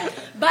me yet.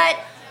 But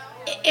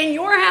in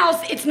your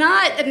house,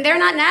 they're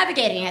not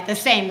navigating it the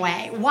same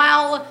way.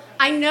 While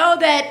I know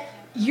that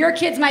your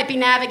kids might be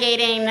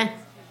navigating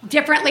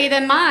differently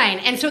than mine.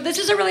 And so this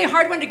is a really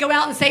hard one to go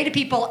out and say to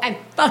people, I'm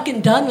fucking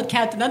done with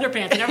Captain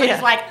Underpants. And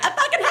everybody's like, I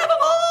fucking have them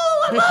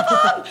all. I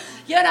love them.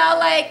 You know,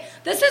 like,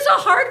 this is a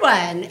hard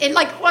one. And,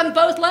 like, on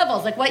both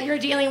levels. Like, what you're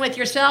dealing with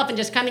yourself and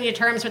just coming to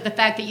terms with the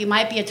fact that you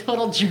might be a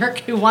total jerk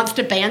who wants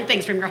to ban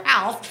things from your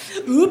house.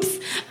 Oops.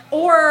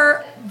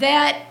 Or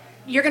that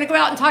you're going to go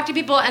out and talk to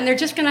people and they're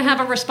just going to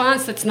have a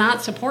response that's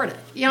not supportive.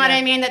 You know what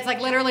I mean? That's like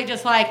literally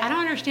just like, I don't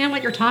understand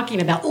what you're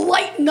talking about.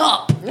 Lighten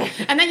up.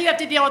 And then you have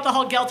to deal with the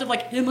whole guilt of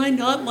like, am I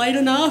not light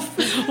enough?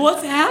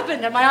 What's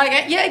happened? Am I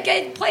like,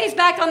 it plays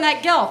back on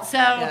that guilt. So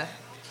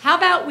how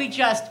about we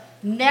just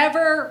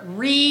never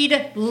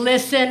read,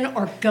 listen,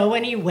 or go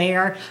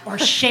anywhere or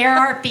share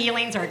our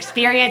feelings or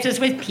experiences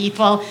with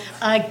people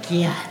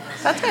again.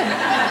 That's good.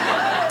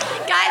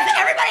 Guys,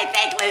 everybody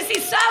thank Lucy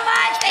so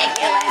much. Thank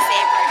you,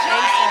 Lucy, for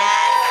joining us.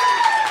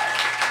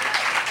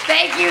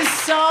 Thank you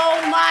so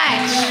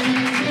much.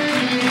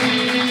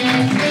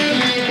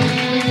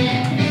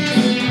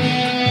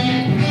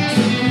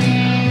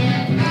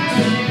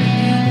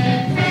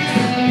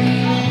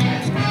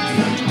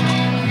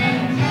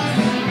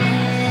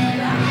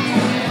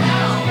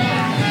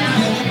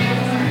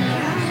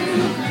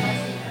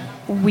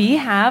 We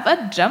have a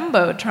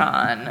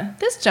Jumbotron.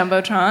 This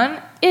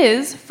Jumbotron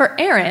is for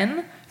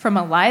Erin from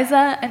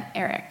Eliza and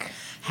Eric.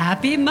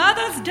 Happy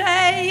Mother's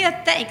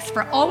Day! Thanks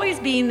for always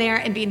being there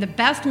and being the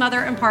best mother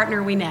and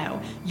partner we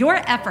know. Your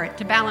effort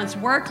to balance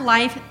work,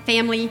 life,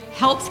 family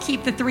helps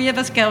keep the three of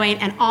us going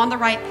and on the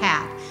right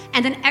path.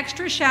 And an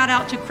extra shout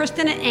out to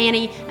Kristen and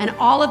Annie and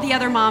all of the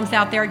other moms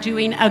out there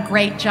doing a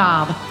great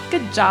job.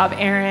 Good job,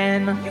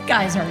 Erin. You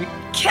guys are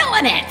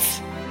killing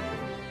it!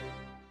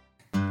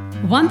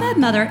 One Bad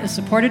Mother is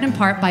supported in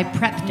part by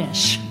Prep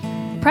Dish.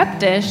 Prep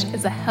Dish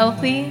is a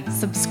healthy,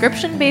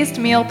 subscription-based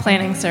meal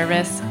planning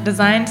service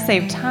designed to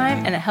save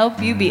time and help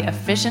you be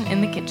efficient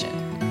in the kitchen.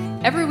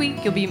 Every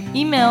week, you'll be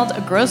emailed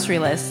a grocery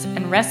list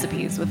and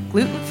recipes with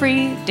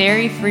gluten-free,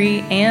 dairy-free,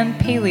 and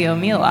paleo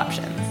meal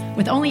options.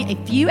 With only a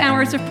few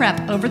hours of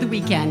prep over the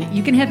weekend,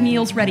 you can have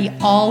meals ready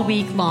all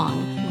week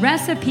long.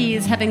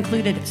 Recipes have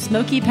included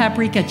smoky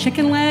paprika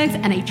chicken legs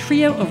and a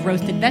trio of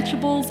roasted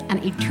vegetables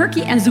and a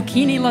turkey and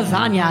zucchini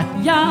lasagna.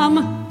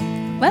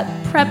 Yum! Let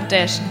Prep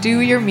Dish do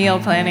your meal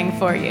planning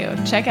for you.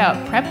 Check out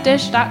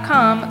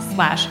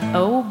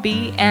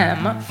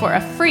prepdish.com/OBM for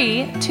a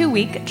free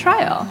 2-week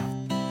trial.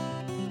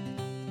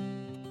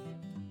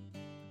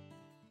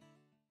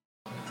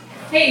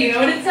 Hey, you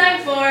know what it's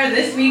time for?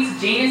 This week's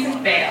Genius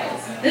and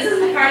Fails. This is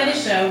the part of the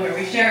show where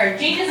we share our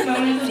genius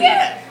moments of the week.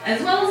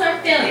 as well as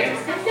our failures,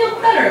 and feel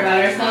better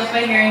about ourselves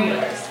by hearing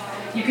yours.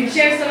 You can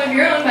share some of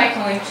your own by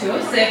calling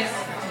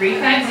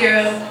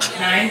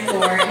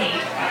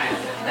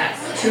 206-350-9485.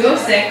 That's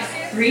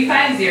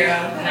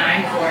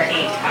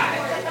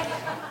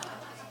 206-350-9485.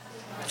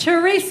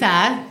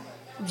 Teresa,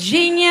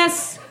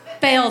 genius,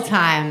 fail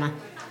time.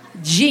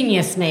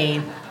 Genius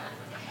me.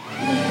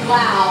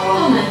 Wow.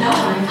 Oh my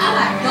God.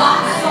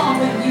 I saw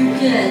what you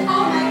did.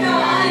 Oh my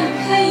God. I'm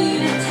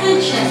paying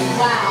attention.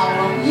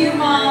 Wow. You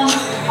moms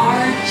are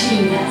a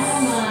genius.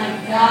 Oh my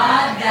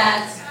God.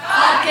 That's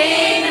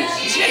fucking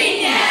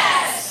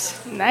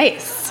genius.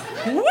 Nice.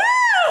 Woo!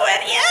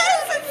 It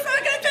is! It's so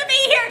good to be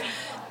here.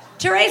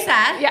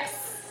 Teresa.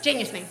 Yes.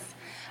 Genius me.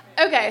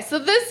 Okay, so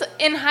this,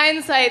 in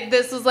hindsight,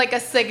 this was like a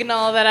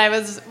signal that I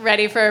was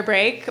ready for a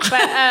break.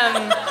 But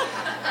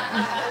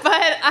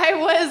I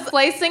was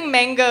slicing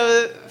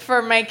mango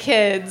for my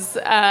kids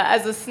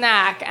as a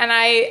snack, and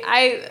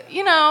I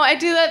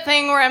do that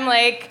thing where I'm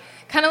like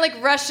kind of like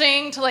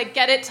rushing to like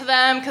get it to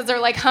them because they're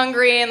like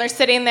hungry and they're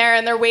sitting there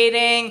and they're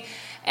waiting,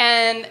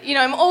 and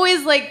I'm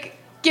always like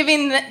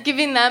giving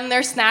them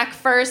their snack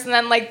first, and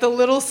then like the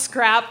little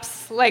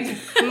scraps like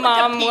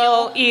mom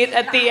will eat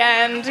at the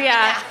end.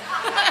 Yeah.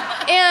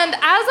 And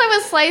as I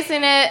was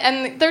slicing it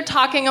and they're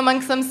talking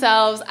amongst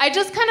themselves, I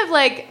just kind of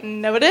like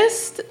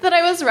noticed that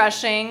I was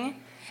rushing,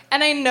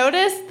 and I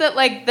noticed that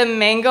like the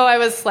mango I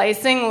was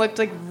slicing looked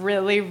like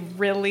really,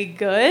 really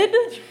good.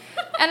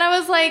 And I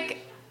was like,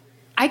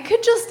 I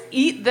could just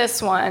eat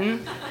this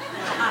one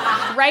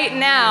right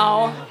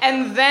now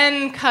and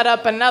then cut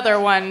up another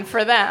one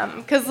for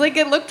them, because like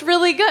it looked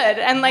really good,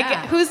 and like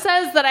who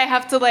says that I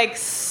have to like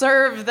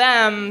serve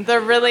them the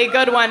really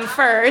good one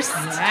first?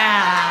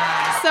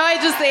 Yeah. So I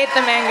just ate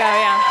the mango.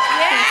 Yeah.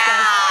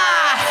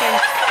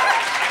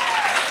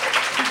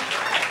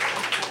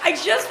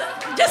 Thanks. Just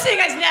so you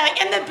guys know,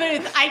 in the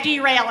booth I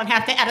derail and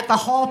have to edit the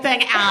whole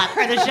thing out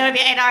for the show to be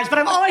 8 hours, but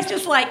I'm always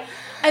just like,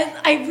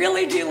 I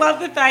really do love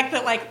the fact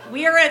that like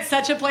we are at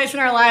such a place in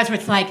our lives where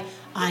it's like,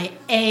 I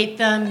ate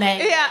the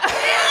mango. Yeah.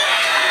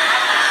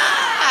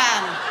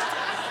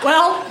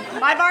 Well,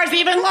 my bar's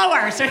even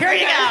lower, so here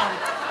you go.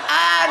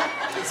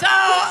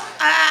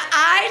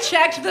 I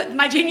checked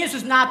my genius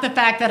is not the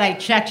fact that I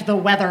checked the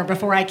weather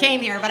before I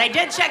came here, but I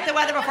did check the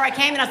weather before I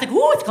came, and I was like,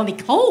 ooh, it's gonna be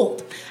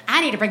cold.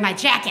 I need to bring my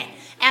jacket.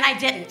 And I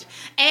didn't.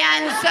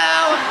 And so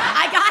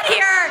I got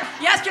here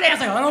yesterday. I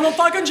was like, I don't know,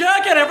 fucking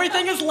jacket.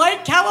 Everything is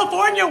light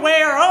California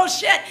wear. Oh,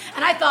 shit.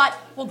 And I thought,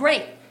 well,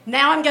 great.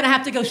 Now I'm going to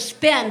have to go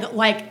spend,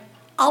 like,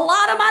 a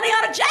lot of money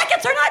on a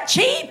jacket. They're not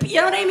cheap. You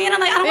know what I mean?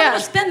 I'm like, I don't want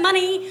to spend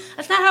money.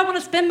 That's not how I want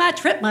to spend my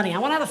trip money. I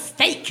want to have a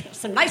steak,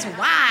 some nice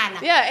wine.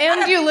 Yeah,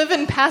 and you live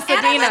in Pasadena.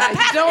 And I live in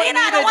Pasadena. You don't need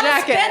I don't a want to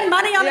jacket. spend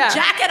money on a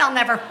jacket I'll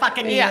never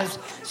fucking use.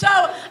 So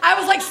I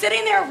was like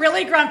sitting there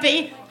really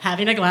grumpy,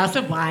 having a glass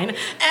of wine, and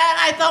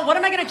I thought, what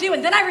am I going to do?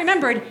 And then I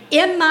remembered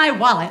in my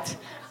wallet,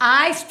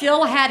 I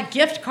still had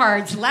gift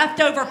cards left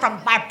over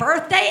from my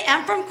birthday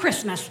and from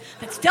Christmas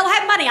that still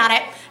had money on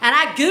it. And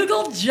I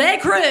Googled J.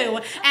 Crew,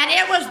 and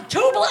it was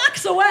 2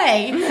 blocks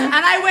away.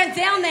 And I went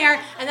down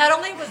there, and not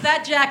only was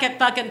that jacket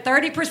fucking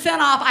 30%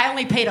 off, I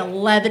only paid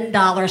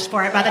 $11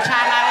 for it by the time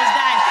I was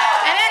done.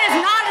 And it is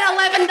not an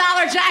 $11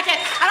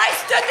 jacket. And I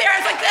stood there, I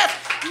was like this,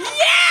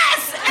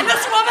 yes! And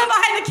this woman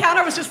behind the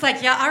counter was just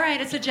like, yeah, all right,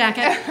 it's a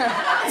jacket.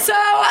 So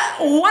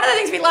one of the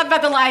things we love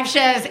about the live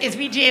shows is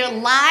we do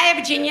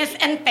live genius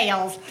and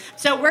fails.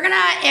 So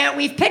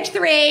we've picked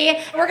 3.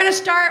 We're gonna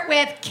start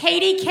with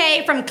Katie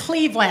K from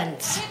Cleveland.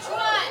 Which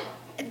one?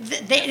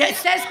 It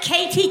says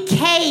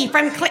KTK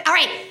from Cleveland. All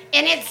right,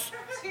 and there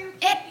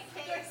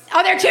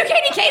are 2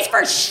 KDKs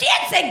for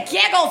shits and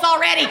giggles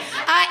already.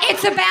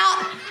 It's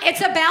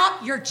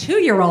about your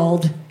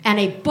 2-year-old and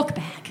a book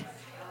bag.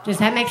 Does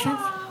that make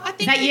sense?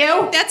 Is that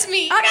you? That's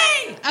me.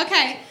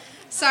 Okay.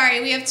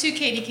 Sorry, we have 2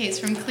 KDKs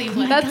from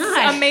Cleveland. That's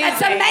amazing.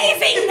 That's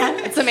amazing.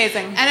 It's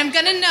amazing. And I'm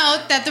going to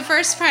note that the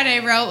first part I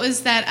wrote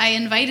was that I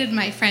invited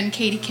my friend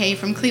Katie K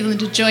from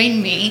Cleveland to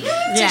join me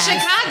to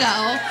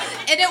Chicago,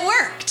 and it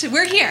worked.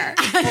 We're here.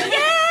 Yeah.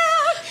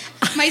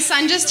 My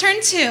son just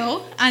turned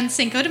 2 on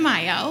Cinco de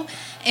Mayo,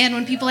 and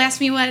when people asked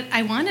me what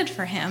I wanted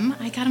for him,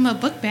 I got him a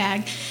book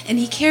bag, and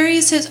he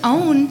carries his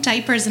own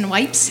diapers and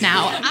wipes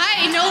now.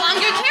 I no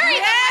longer carry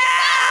them.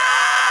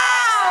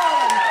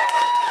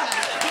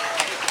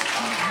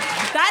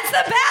 That's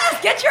the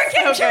best. Get your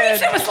kid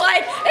treats. It's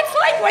like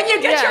when you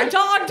get your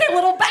dog a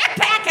little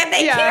backpack and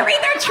they carry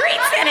their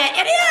treats in it.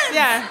 It is.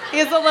 Yeah, he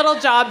has a little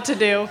job to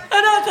do.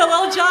 I know, it's a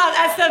little job.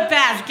 That's the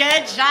best.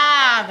 Good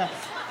job.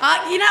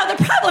 The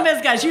problem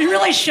is, guys, you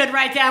really should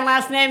write down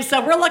last names.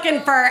 So we're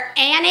looking for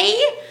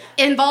Annie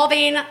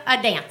involving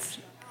a dance.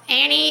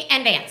 Annie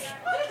and dance.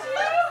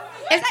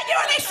 Is that you?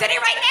 Are they sitting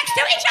right next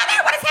to each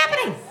other? What is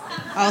happening?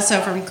 Also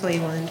from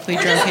Cleveland. We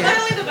drove here.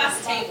 Literally the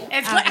best table.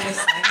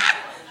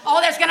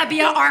 There's going to be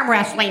an arm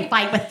wrestling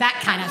fight with that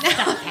kind of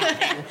stuff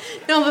happening.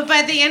 No, but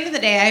by the end of the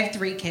day, I have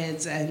 3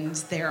 kids, and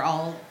they're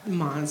all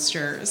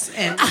monsters,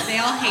 and they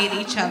all hate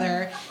each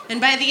other. And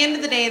by the end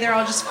of the day, they're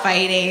all just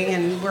fighting,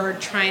 and we're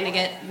trying to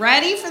get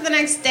ready for the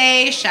next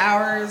day,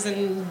 showers,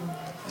 and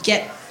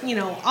get,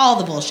 all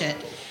the bullshit.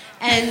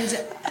 And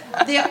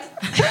at the end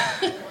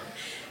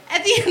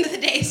of the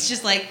day, it's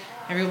just like,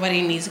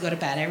 everybody needs to go to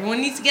bed.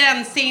 Everyone needs to get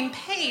on the same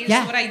page.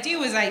 Yeah. So what I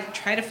do is I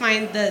try to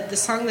find the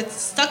song that's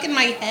stuck in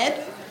my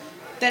head.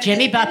 That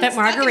Jimmy has been Buffett,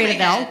 stuck in my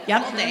Margaritaville. head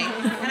Yep. all day.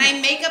 And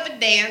I make up a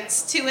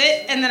dance to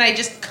it, and then I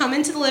just come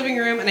into the living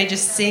room and I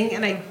just sing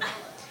and I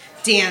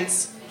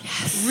dance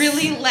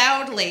really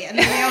loudly. And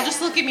then they all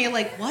just look at me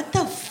like, what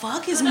the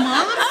fuck is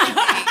Mom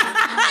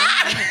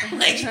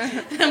thinking?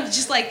 And I'm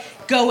just like,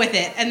 go with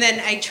it. And then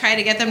I try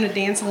to get them to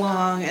dance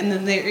along, and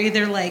then they're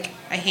either like,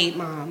 I hate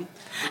Mom.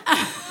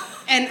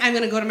 And I'm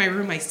going to go to my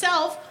room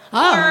myself,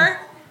 or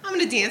I'm going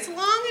to dance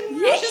along, and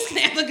we're just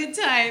going to have a good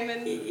time.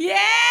 And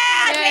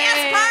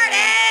dance party!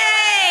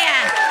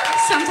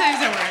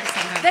 Sometimes it works.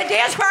 Sometimes. The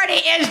dance party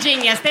is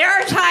genius. There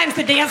are times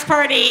the dance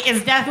party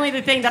is definitely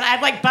the thing that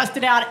I've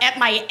busted out at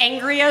my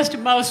angriest,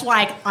 most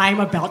I'm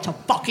about to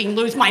fucking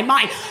lose my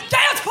mind.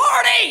 Dance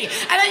party!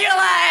 And then you're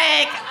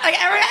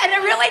and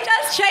it really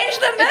does change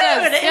the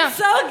mood. It's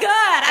so good.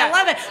 I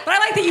love it. But I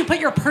like that you put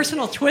your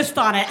personal twist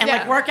on it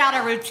and work out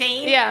a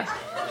routine. Yeah.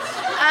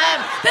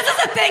 This is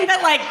a thing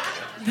that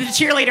the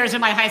cheerleaders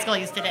in my high school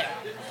used to do.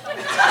 And so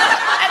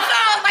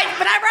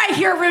whenever I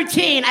hear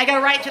routine, I go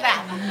right to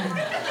that.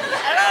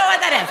 I don't know what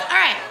that is. All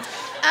right.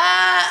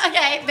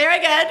 Okay, very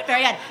good,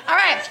 very good. All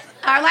right,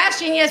 our last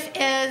genius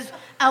is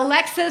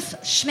Alexis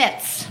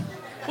Schmitz.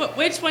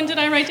 Which one did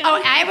I write down?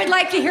 Oh, I would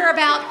like to hear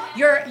about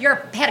your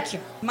pedicure.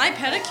 My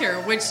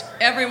pedicure, which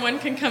everyone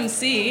can come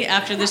see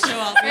after the show.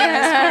 I'll be in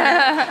this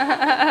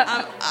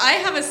corner. I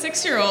have a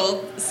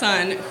 6-year-old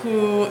son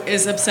who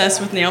is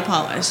obsessed with nail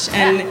polish,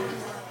 and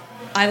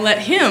I let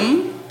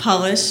him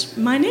polish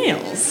my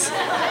nails.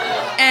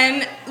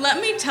 And let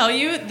me tell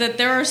you that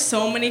there are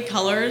so many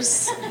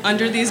colors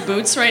under these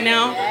boots right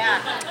now,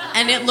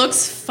 and it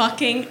looks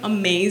fucking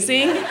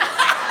amazing.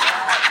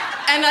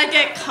 And I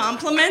get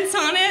compliments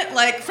on it,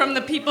 from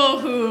the people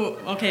who,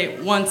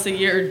 once a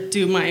year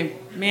do my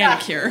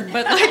manicure,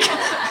 but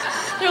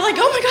they're like,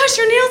 oh my gosh,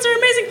 your nails are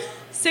amazing.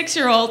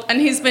 6-year-old,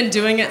 and he's been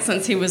doing it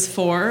since he was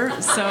 4,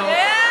 so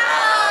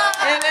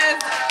it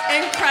is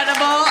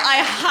incredible.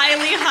 I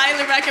highly,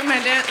 highly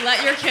recommend it.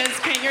 Let your kids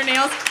paint your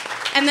nails.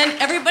 And then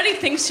everybody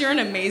thinks you're an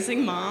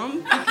amazing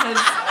mom because, you're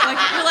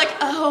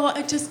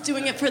I'm just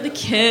doing it for the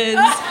kids.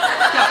 No,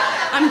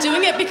 I'm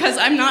doing it because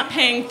I'm not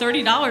paying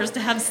 $30 to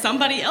have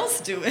somebody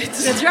else do it.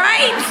 That's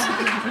right.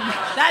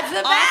 That's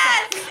the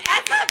best.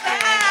 That's the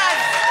best.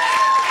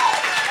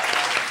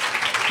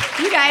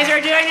 You guys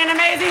are doing an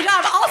amazing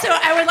job. Also,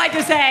 I would like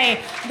to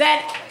say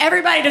that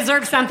everybody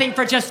deserves something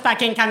for just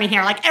fucking coming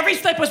here. Every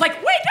slip was we did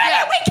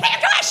it. We came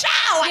to a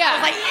show. And I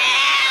was yeah.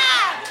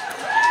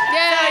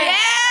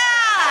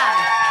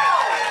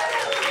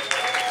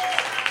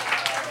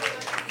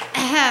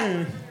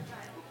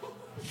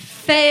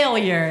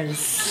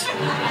 Failures. Fail.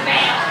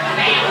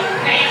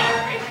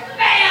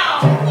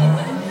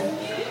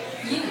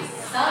 You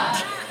suck.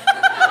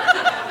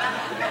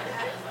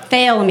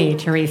 Fail me,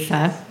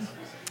 Teresa.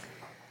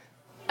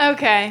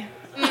 Okay.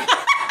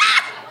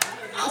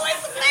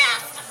 Always the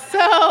best.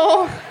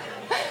 So,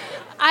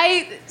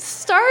 I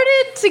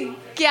started to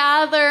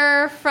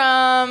gather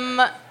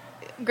from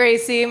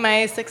Gracie,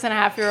 my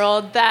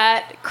 6.5-year-old,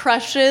 that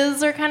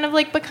crushes are kind of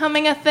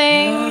becoming a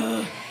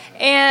thing.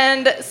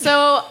 And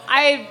so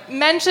I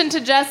mentioned to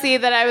Jessie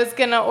that I was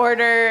going to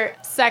order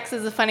Sex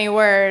is a Funny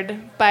Word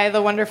by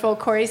the wonderful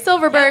Corey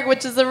Silverberg,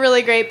 which is a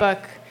really great book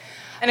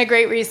and a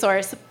great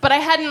resource. But I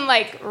hadn't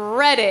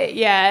read it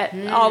yet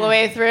all the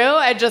way through.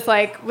 I just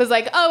was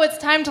oh, it's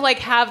time to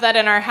have that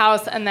in our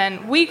house, and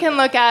then we can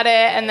look at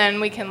it, and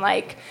then we can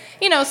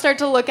start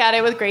to look at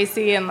it with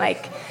Gracie, and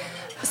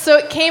so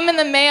it came in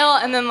the mail,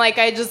 and then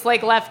I just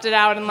left it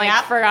out and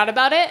forgot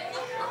about it.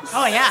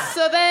 Oh yeah.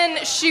 So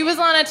then she was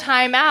on a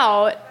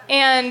timeout,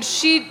 and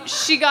she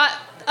got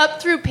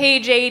up through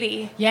page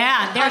 80.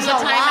 Yeah, there's a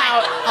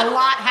lot. A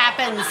lot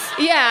happens.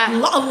 Yeah. A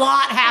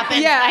lot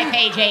happens by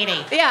page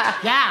 80. Yeah.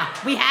 Yeah,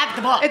 we have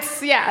the book.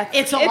 It's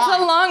It's a lot. It's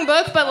a long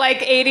book, but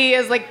 80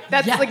 is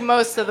that's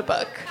most of the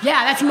book.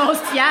 Yeah, that's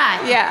most.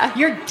 Yeah. Yeah.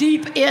 You're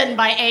deep in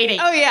by 80.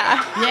 Oh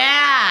yeah.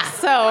 Yeah.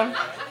 So,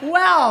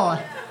 well,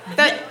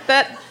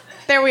 that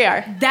there we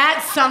are.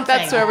 That's something.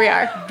 That's where we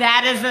are.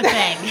 That is the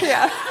thing.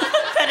 Yeah.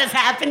 That has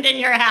happened in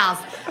your house.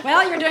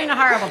 Well, you're doing a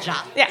horrible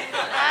job. Yeah.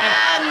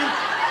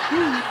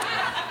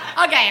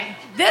 Okay,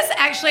 this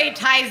actually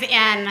ties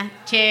in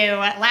to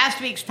last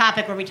week's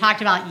topic where we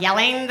talked about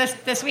yelling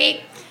this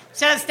week.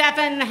 So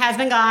Stefan has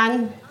been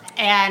gone,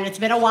 and it's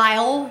been a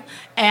while,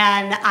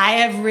 and I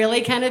have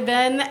really kind of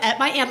been at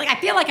my end. I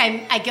feel like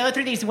I go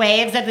through these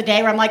waves of the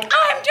day where I'm I'm doing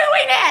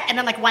it, and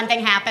then one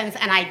thing happens,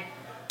 and I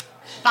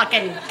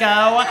fucking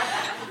go.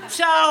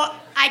 So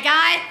I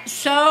got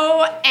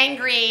so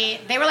angry.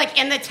 They were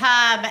in the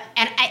tub,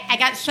 and I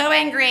got so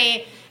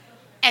angry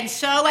and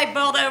so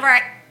boiled over.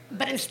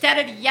 But instead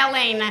of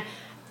yelling,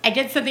 I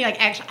did something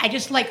I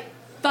just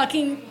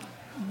fucking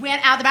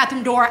went out the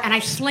bathroom door and I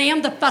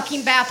slammed the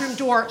fucking bathroom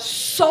door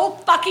so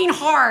fucking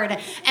hard.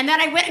 And then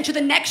I went into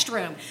the next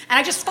room and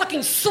I just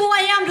fucking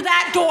slammed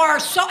that door.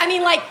 So, I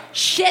mean, like,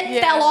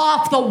 shit fell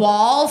off the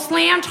wall,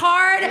 slammed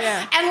hard.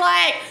 Yeah. And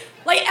like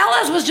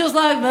Ellis was just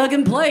like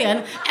fucking playing.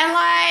 And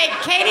like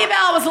Katie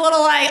Bell was a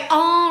little like,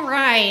 all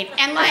right.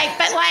 And like,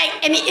 but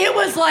like, and it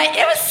was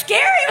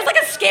scary. It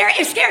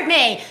was scared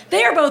me.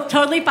 They are both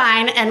totally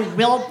fine and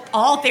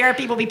all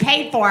therapy will be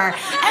paid for.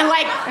 And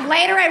like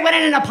later I went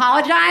in and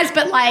apologized,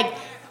 but like,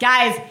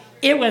 guys,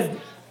 it was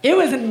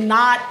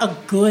not a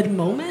good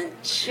moment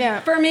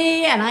for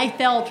me, and I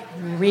felt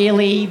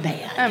really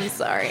bad. I'm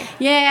sorry.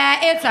 Yeah,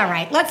 it's all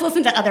right. Let's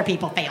listen to other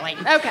people failing.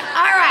 Okay.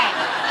 All right.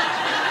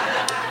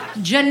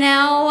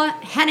 Janelle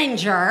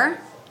Henninger,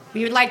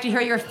 we would like to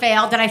hear your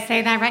fail. Did I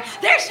say that right?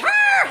 There's her!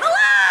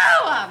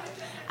 Hello!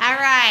 All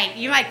right.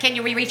 Can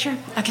you reach her?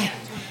 Okay.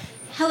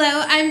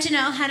 Hello, I'm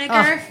Janelle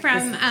Henninger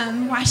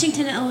from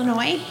Washington,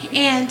 Illinois.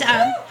 And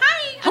hi.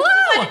 Hello.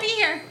 I'm so glad to be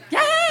here. Yay!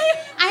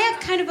 I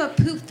have kind of a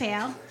poop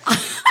fail.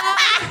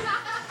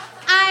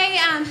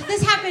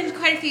 This happened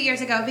quite a few years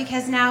ago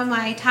because now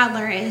my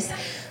toddler is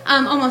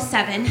almost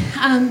 7.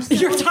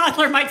 Your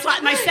toddler, my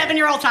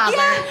 7-year-old toddler.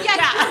 Yeah,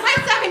 my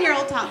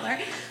 7-year-old toddler.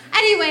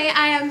 Anyway,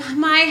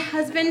 my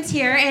husband's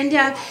here, and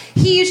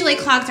he usually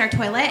clogs our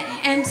toilet,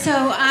 and so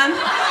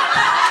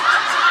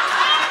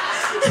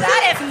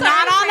that is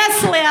not on the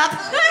slip.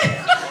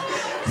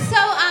 So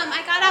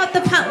I got out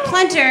the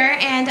plunger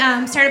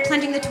and started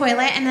plunging the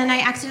toilet, and then I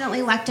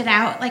accidentally left it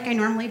out like I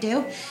normally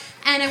do.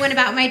 And I went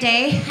about my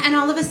day, and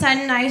all of a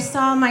sudden I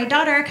saw my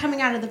daughter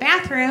coming out of the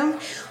bathroom,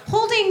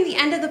 holding the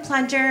end of the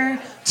plunger,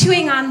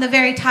 chewing on the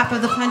very top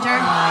of the plunger. Oh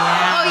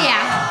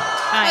yeah.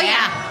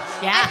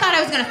 I thought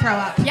I was gonna throw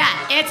up. Yeah,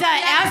 it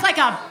was like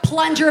a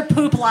plunger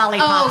poop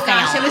lollipop. Oh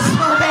gosh, it was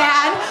so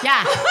bad.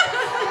 Yeah.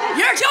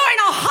 You're doing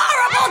a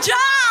horrible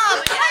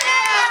job.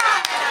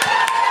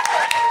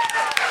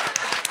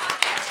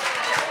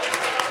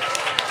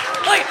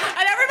 Like,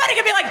 and everybody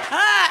could be like,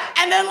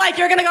 and then like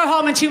you're gonna go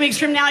home and 2 weeks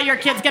from now your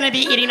kid's gonna be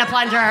eating a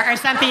plunger or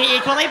something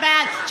equally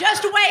bad.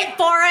 Just wait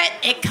for it.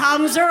 It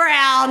comes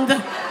around.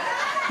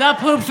 The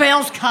poop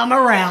fails come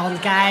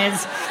around,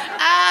 guys.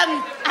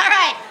 All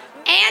right,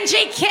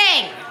 Angie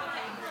King.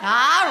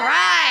 All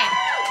right.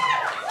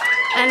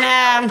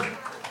 And Thank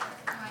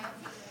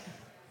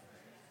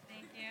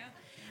you.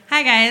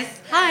 Hi guys.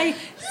 Hi.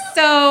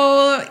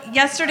 So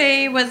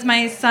yesterday was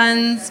my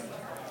son's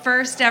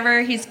first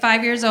ever. He's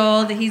 5 years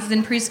old. He's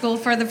in preschool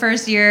for the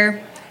first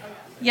year.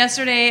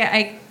 Yesterday,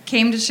 I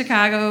came to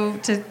Chicago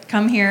to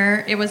come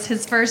here. It was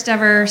his first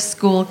ever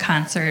school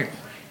concert.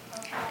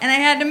 And I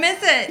had to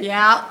miss it.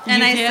 Yeah.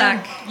 And I did.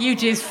 suck. You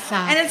do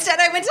suck. And instead,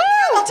 I went to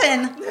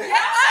Hamilton.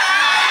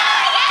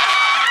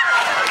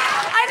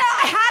 I know.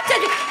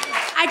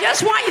 I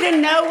just want you to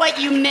know what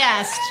you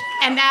missed,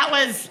 and that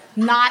was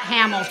not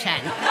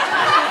Hamilton.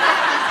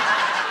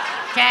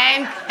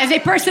 Okay? As a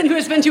person who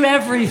has been to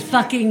every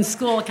fucking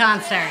school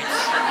concert,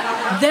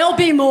 there'll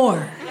be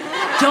more.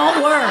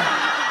 Don't worry.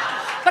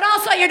 But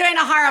also, you're doing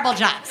a horrible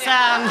job. So,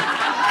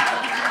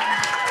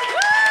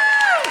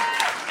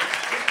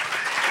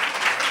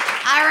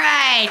 all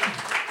right.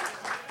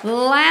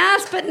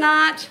 Last but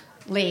not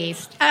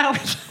least. Oh, we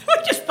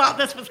just thought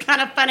this was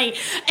kind of funny.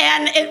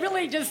 And it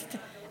really just...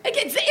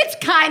 It's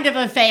kind of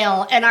a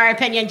fail, in our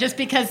opinion, just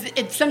because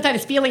it's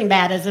sometimes feeling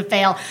bad as a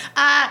fail.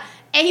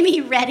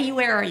 Amy Reddy,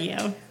 where are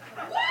you?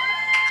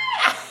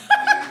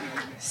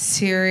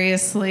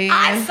 Seriously?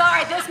 I'm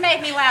sorry, this made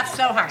me laugh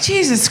so hard.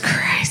 Jesus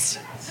Christ.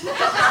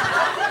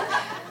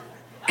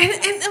 And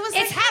it was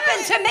It's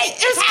happened to me.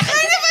 It was kind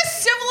of a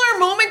similar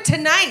moment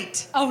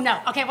tonight. Oh,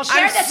 no. Okay, well,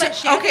 share this one.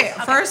 Share Okay,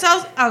 this. first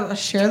I'll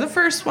share the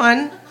first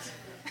one.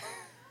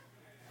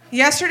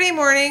 Yesterday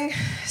morning,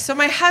 so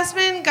my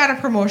husband got a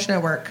promotion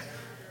at work.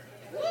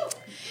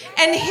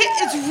 And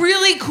it's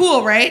really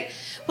cool, right?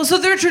 Well, so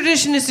their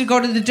tradition is to go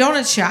to the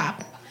donut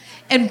shop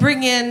and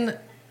bring in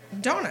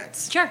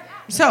donuts. Sure.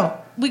 So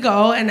we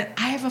go, and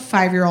I have a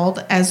 5-year-old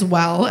as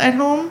well at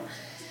home.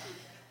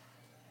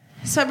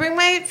 So I bring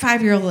my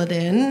 5-year-old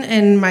in,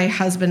 and my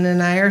husband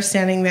and I are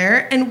standing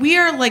there, and we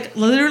are like,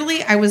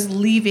 literally, I was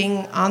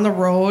leaving on the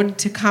road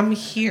to come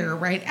here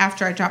right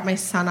after I dropped my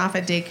son off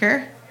at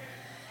daycare.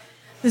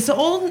 This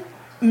old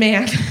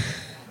man,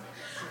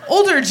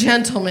 older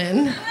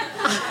gentleman,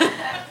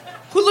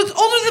 who looks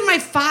older than my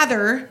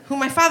father, who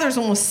my father is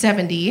almost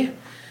 70,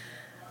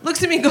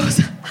 looks at me and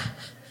goes,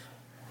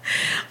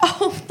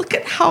 "Oh, look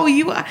at how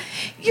you're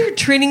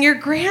treating your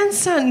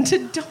grandson to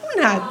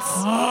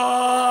donuts."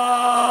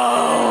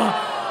 Oh,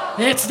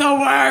 it's the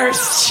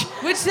worst.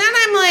 Which then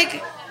I'm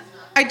like,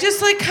 I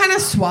just like kind of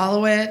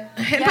swallow it.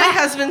 And my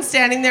husband's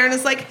standing there and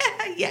is like,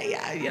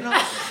 yeah, you know. And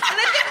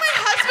I think my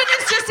husband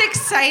is just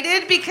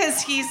excited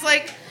because he's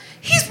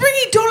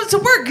bringing donuts to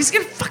work. He's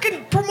getting a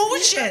fucking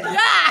promotion.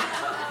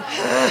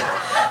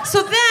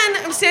 So then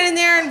I'm standing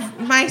there,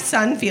 and my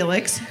son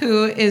Felix,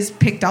 who is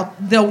picked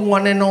out the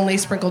one and only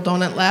sprinkled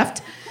donut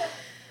left,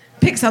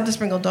 picks out the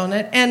sprinkled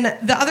donut, and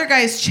the other guy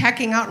is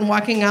checking out and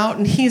walking out,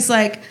 and he's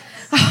like,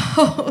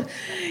 Oh,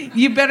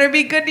 you better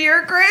be good to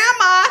your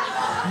grandma.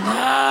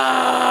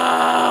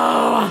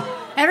 No.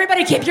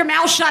 Everybody keep your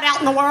mouth shut out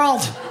in the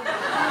world.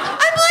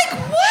 I'm like,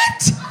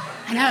 what?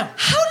 I know.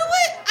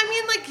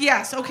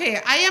 Yes,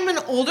 okay, I am an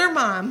older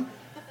mom.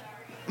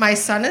 My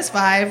son is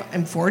 5.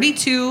 I'm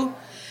 42.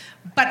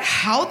 But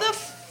how the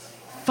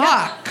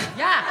fuck?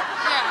 Yeah.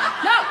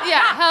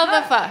 How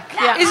the fuck?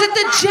 Yeah. Is it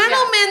the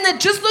gentleman that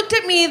just looked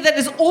at me that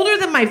is older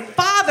than my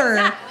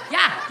father?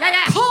 Yeah.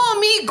 Call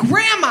me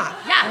grandma.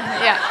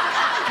 Yeah.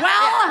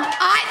 Well,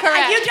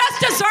 you just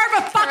deserve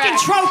a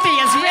fucking trophy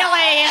is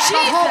really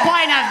the whole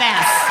point of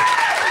this.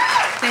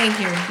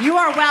 Thank you. You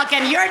are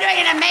welcome. You're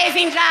doing an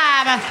amazing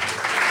job.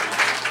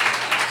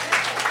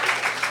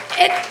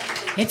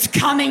 It's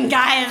coming,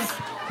 guys.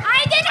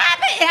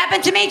 It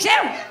happened to me too.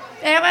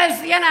 It was,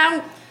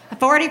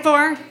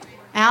 44,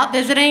 out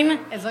visiting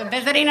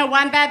a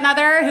one-bed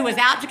mother who was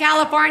out to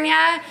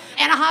California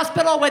in a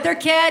hospital with her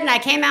kid, and I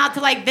came out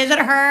to visit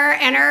her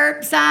and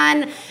her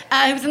son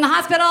who was in the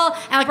hospital,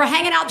 and we're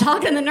hanging out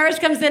talking, and the nurse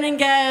comes in and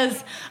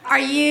goes,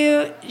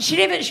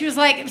 she was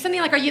like,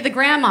 something like, "Are you the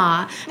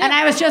grandma?" And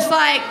I was just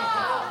like,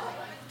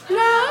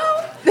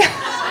 no.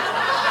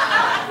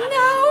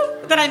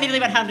 Then I immediately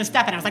went home to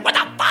Steph, and I was like, what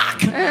the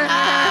fuck?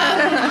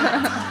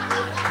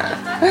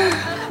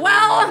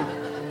 Well,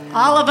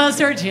 all of us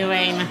are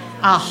doing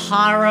a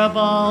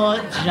horrible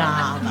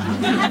job.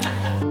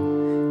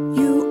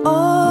 You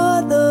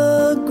are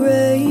the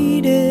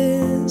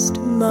greatest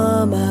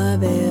mom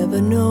I've ever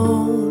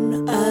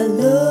known. I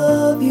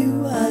love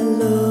you, I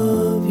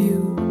love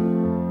you.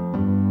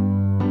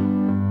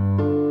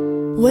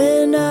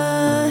 When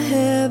I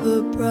have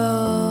a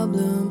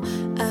problem,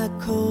 I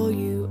call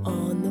you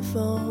on the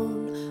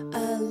phone.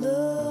 I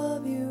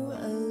love you,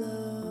 I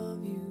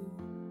love you.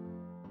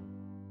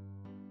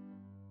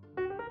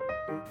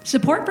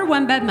 Support for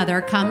One Bed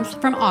Mother comes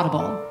from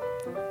Audible.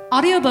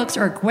 Audiobooks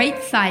are a great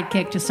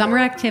sidekick to summer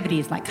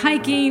activities like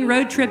hiking,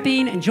 road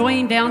tripping,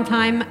 enjoying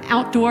downtime,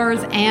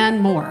 outdoors, and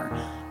more.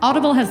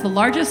 Audible has the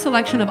largest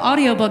selection of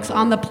audiobooks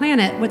on the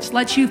planet, which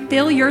lets you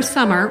fill your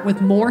summer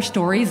with more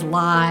stories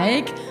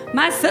like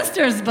my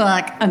sister's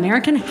book,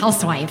 American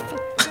Housewife.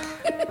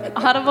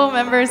 Audible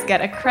members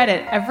get a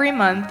credit every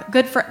month,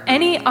 good for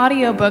any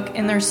audiobook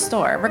in their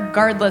store,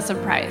 regardless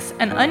of price,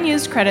 and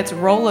unused credits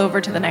roll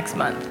over to the next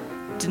month.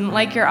 Didn't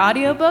like your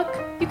audiobook?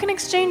 You can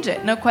exchange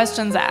it, no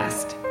questions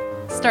asked.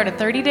 Start a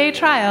 30-day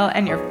trial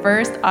and your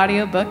first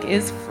audiobook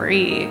is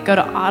free. Go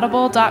to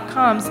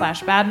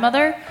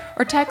audible.com/badmother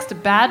or text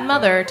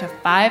badmother to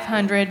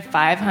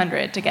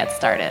 500-500 to get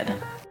started.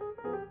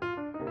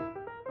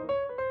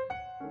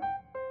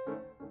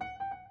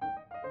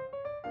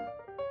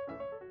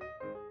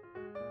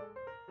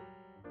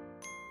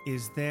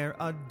 Is there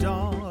a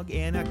dog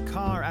in a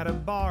car at a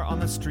bar on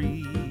the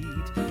street?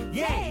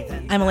 Yay!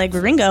 I'm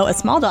Allegra Ringo, a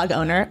small dog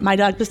owner. My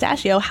dog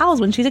Pistachio howls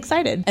when she's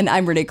excited. And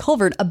I'm Renee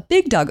Colvert, a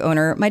big dog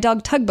owner. My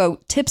dog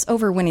Tugboat tips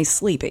over when he's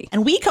sleepy.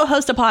 And we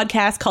co-host a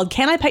podcast called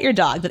Can I Pet Your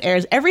Dog that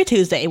airs every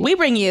Tuesday. We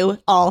bring you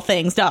all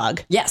things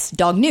dog. Yes,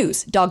 dog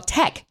news, dog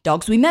tech,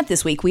 dogs we met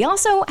this week. We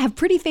also have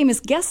pretty famous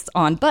guests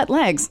on Butt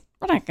Legs.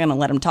 We're not going to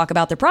let them talk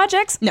about their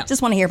projects. No.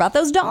 Just want to hear about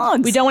those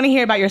dogs. We don't want to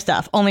hear about your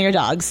stuff, only your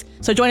dogs.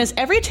 So join us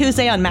every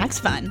Tuesday on Max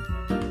Fun.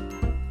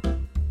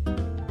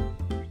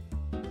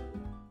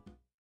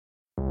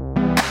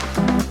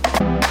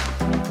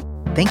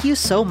 Thank you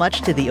so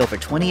much to the over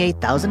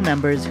 28,000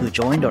 members who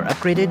joined or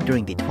upgraded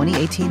during the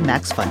 2018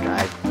 Max Fun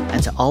Drive,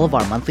 and to all of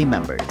our monthly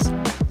members.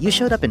 You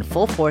showed up in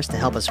full force to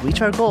help us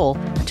reach our goal,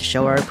 and to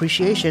show our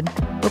appreciation,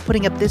 we're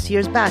putting up this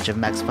year's batch of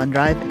Max Fun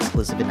Drive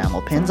exclusive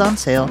enamel pins on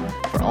sale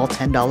for all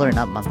 $10 and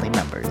up monthly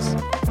members.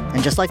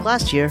 And just like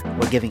last year,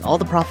 we're giving all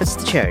the profits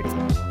to charity.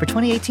 For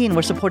 2018,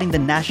 we're supporting the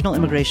National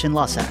Immigration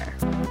Law Center.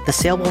 The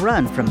sale will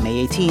run from May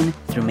 18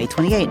 through May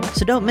 28,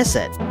 so don't miss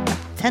it.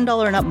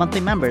 $10 and up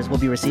monthly members will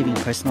be receiving a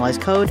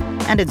personalized code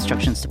and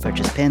instructions to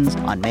purchase pins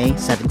on May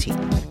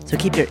 17th. So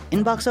keep your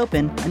inbox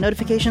open and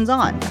notifications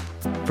on.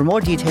 For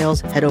more details,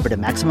 head over to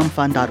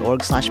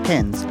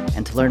MaximumFun.org/pins,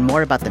 and to learn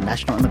more about the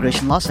National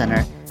Immigration Law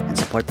Center and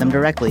support them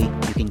directly,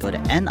 you can go to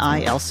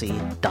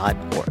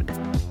NILC.org.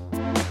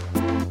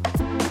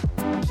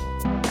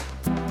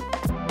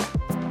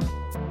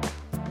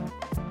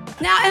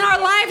 Now, in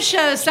our live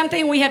shows,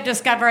 something we have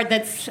discovered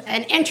that's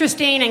an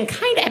interesting and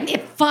kind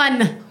of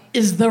fun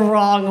is the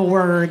wrong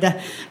word,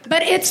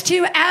 but it's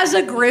to, as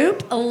a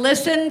group,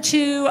 listen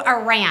to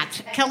a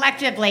rant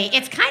collectively.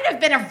 It's kind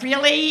of been a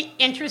really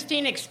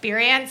interesting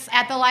experience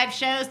at the live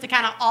shows to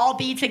kind of all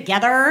be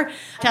together,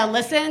 to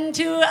listen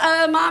to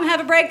a mom have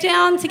a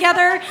breakdown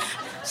together.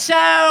 So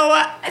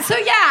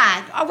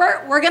yeah,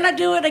 we're gonna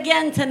do it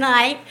again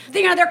tonight.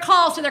 They're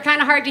calls, so they're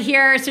kind of hard to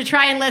hear, so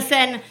try and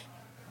listen.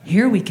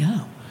 Here we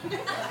go.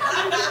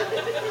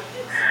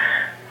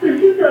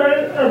 This is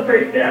a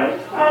breakdown.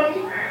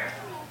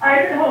 I'm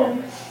at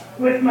home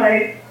with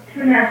my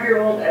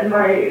 2.5-year-old and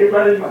my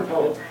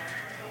 11-month-old,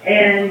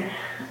 and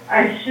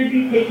I should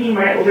be taking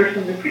my older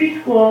son to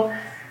preschool,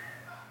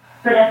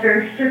 but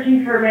after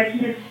searching for my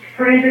keys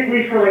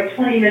frantically for like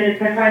 20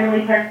 minutes, I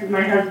finally texted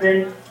my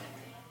husband,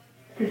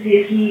 to see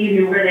if he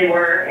knew where they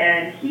were,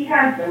 and he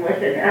has them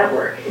with him at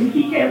work, and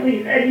he can't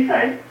leave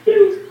anytime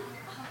soon.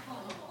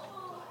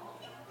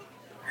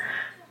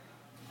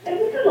 And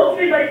this is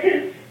only like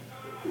his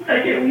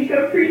second week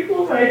of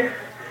preschool, but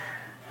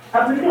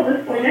up until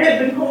this point, I had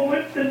been home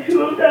with the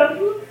two of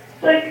them,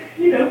 like,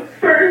 you know,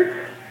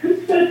 for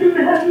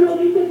 2.5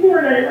 years before,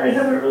 and I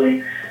never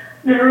really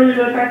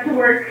went back to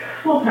work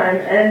full time.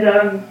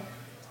 And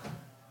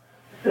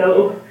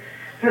so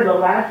for the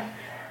last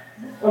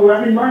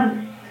 11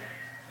 months,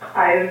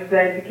 I've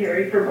been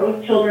caring for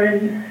both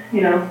children,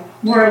 you know,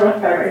 more or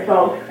less by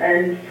myself.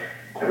 And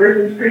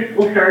ever since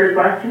preschool started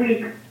last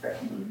week,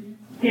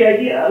 the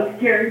idea of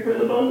caring for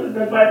the both of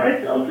them by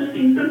myself just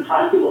seems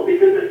impossible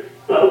because it's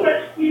so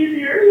much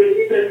easier when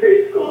he's in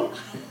preschool.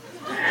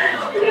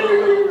 And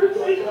everybody was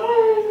like,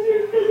 oh,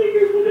 you're sending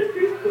your son to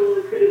preschool,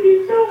 it's going to be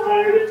so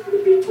hard, it's going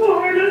to be so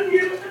hard on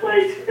you. It's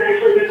like, it's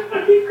actually been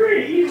fucking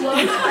great. He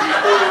loves preschool.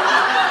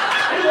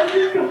 I love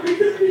his going to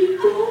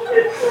preschool.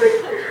 It's like,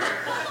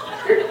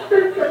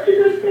 it's such a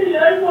good thing.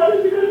 I want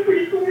him to go to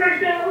preschool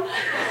right now.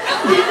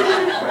 He's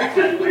going to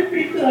breakfast with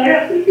me, so I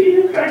have to feed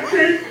him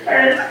breakfast.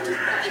 And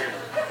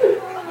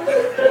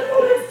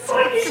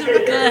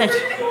so good.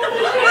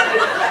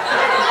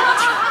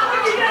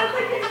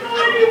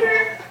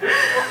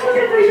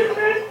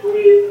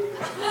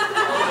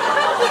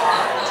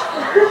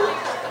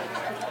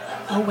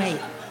 Oh, wait.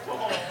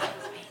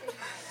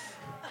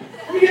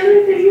 The other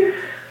thing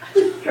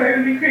that's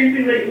driving me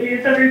crazy lately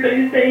is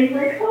everybody's saying,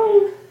 like,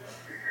 oh,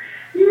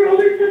 your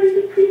older son is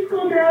in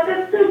preschool now.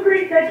 That's so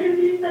great. That gives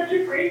you such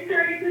a great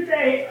start in the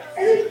day.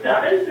 And it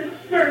does.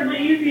 It's certainly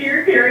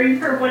easier caring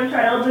for one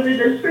child than it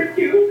is for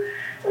two.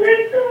 But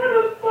I still have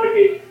a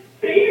fucking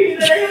baby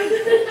that I have to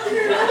take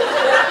care of.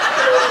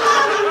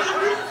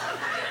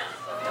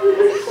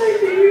 My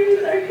baby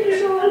was actually in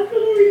the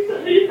hospital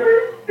recently for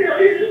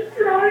failure to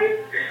drive.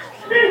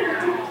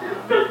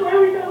 That's why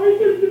we got my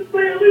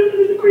other son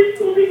in the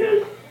preschool,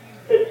 because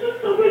it's just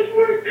so much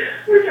work.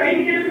 We're trying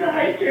to get him in the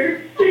high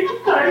chair 6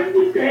 times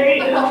a day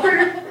and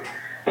offer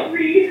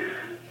 3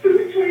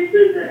 food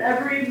choices at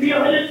every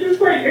meal. And it's just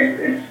like,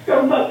 it's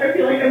so much. I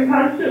feel like I'm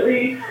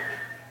constantly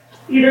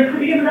either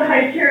putting him in the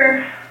high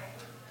chair,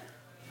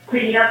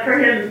 cleaning up for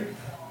him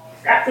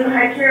after the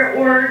high chair,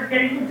 or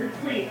getting him to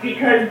sleep,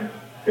 because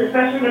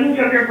especially when his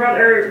older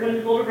brother is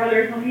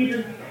home, he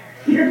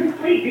doesn't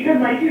sleep because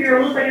my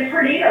 2-year-old is like a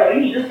tornado,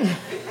 and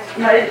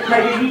my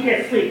baby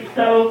can't sleep.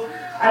 So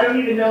I don't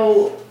even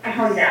know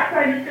how nap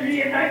time is going to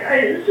be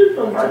affected. It's just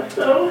so much,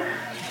 so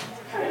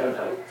I don't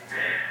know.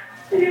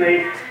 Anyway,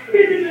 you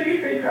guys are doing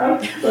a great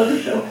job. Love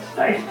the show.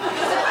 Bye.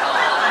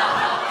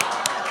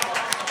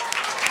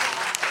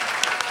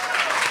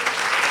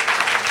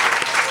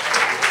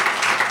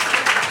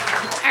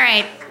 All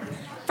right.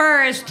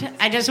 First,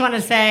 I just want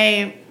to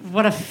say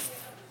what a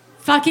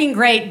fucking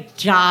great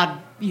job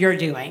you're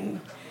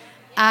doing.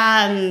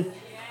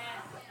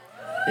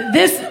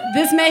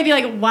 This may be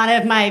like one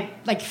of my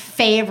like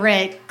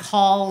favorite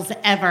calls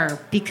ever,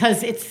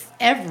 because it's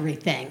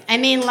everything. I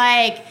mean,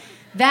 like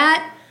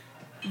that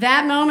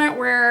moment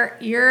where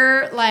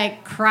you're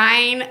like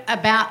crying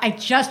about, I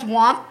just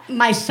want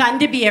my son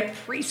to be at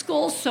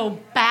preschool so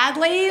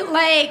badly,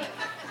 like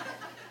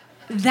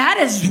that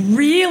is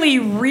really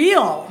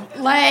real.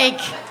 Like,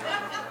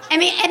 I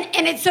mean,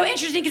 and it's so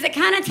interesting because it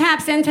kind of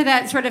taps into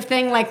that sort of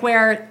thing, like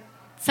where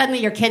suddenly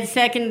your kid's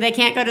sick and they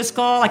can't go to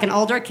school, like an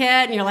older kid,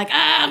 and you're like,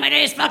 my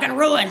day's fucking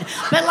ruined.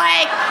 But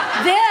like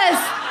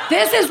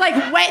this is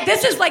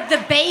like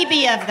the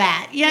baby of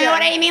that. You know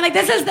what I mean? Like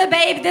this is the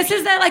baby. This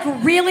is that like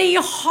really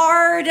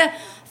hard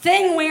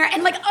thing where,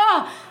 and like,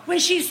 when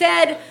she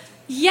said,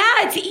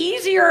 yeah, it's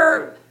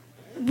easier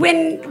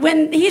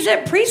when he's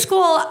at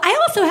preschool. I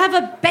also have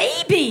a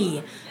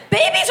baby.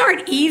 Babies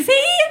aren't easy.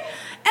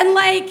 And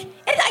like,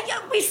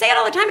 we say it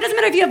all the time, it doesn't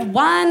matter if you have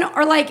 1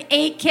 or like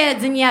 8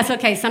 kids, and yes,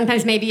 okay,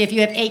 sometimes maybe if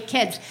you have 8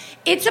 kids.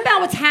 It's about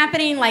what's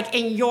happening like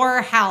in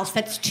your house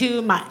that's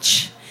too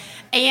much.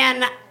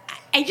 And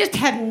I just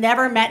have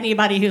never met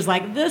anybody who's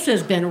like, this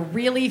has been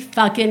really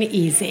fucking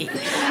easy.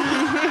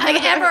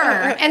 Like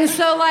ever. And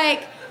so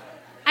like,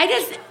 I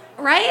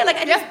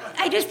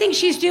just think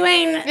she's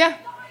doing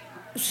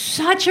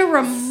such a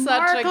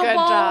remarkable good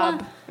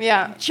job.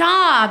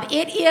 job.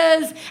 It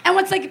is, and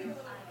what's like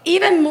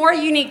even more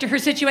unique to her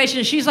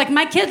situation, she's like,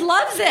 my kid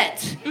loves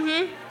it.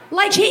 Mm-hmm.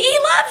 Like, he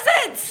loves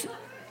it.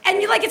 And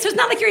you're like, it's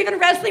not like you're even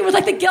wrestling with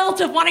like the guilt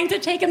of wanting to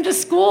take him to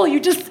school. You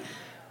just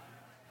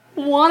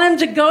want him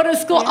to go to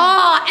school.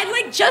 And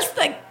like just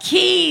the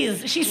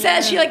keys. She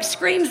says, she like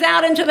screams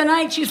out into the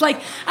night. She's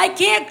like, I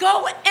can't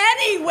go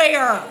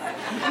anywhere.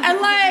 And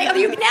like,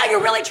 now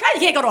you're really trying. You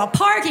can't go to a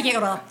park. You can't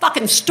go to a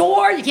fucking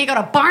store. You can't go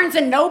to Barnes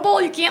and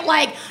Noble. You can't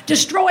like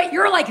destroy it.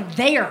 You're like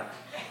there.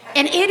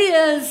 And it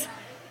is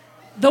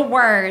the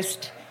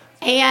worst.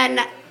 And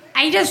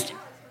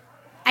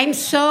I'm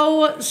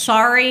so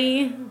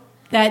sorry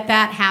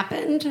that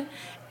happened.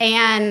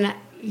 And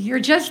you're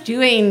just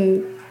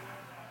doing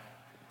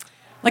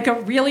like a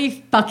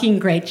really fucking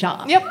great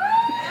job. Yep.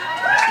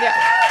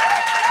 Yeah.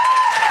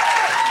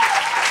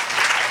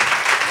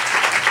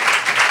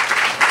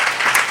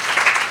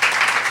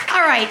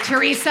 right,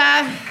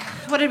 Teresa,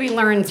 what did we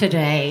learn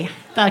today?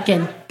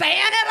 Fucking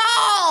ban it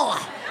all!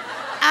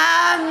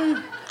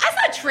 That's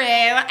not true.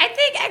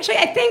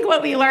 I think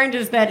what we learned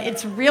is that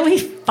it's really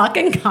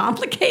fucking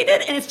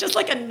complicated, and it's just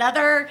like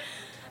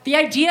the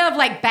idea of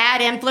like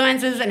bad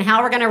influences and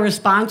how we're going to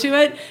respond to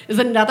it is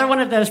another one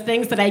of those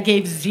things that I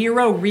gave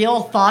zero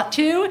real thought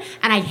to,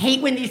 and I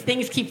hate when these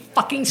things keep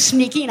fucking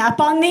sneaking up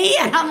on me,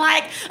 and I'm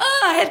like,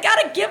 I've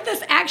got to give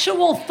this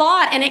actual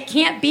thought, and it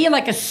can't be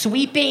like a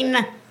sweeping...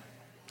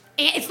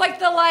 It's like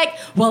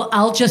well,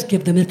 I'll just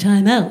give them a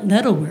timeout and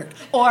that'll work.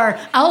 Or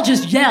I'll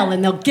just yell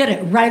and they'll get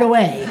it right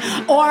away.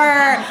 Or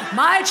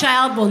my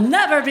child will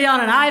never be on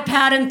an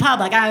iPad in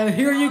public.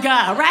 Here you go,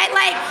 right?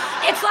 Like,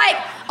 it's like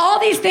all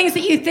these things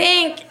that you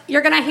think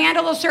you're going to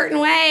handle a certain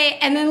way,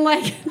 and then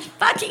like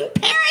fucking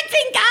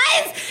parenting,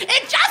 guys,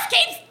 it just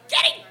keeps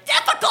getting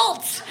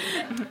difficult.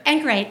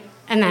 And great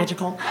and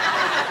magical.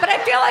 But I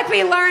feel like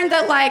we learned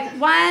that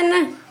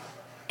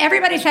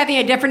everybody's having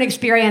a different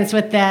experience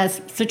with this,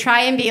 so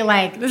try and be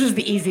like, this is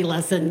the easy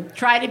lesson.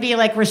 Try to be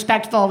like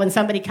respectful when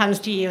somebody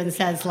comes to you and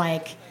says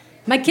like,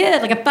 my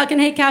kid, like I fucking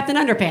hate Captain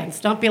Underpants.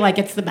 Don't be like,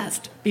 it's the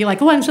best. Be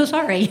like, oh, I'm so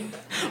sorry.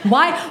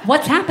 Why?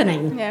 What's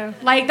happening? Yeah.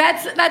 Like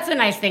that's a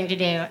nice thing to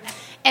do.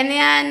 And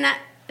then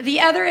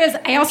the other is,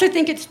 I also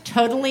think it's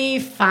totally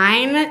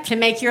fine to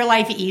make your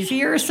life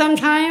easier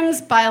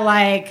sometimes by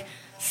like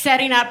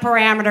setting up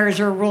parameters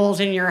or rules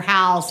in your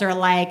house, or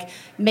like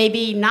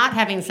maybe not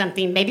having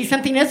something. Maybe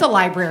something is a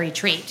library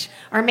treat,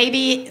 or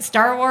maybe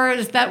Star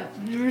Wars, that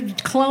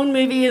clone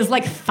movie, is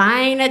like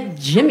fine at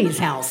Jimmy's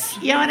house.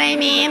 You know what I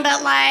mean?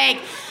 But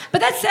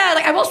that said,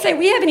 like I will say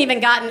we haven't even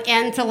gotten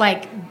into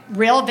like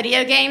real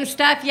video game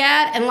stuff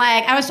yet. And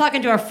like I was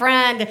talking to a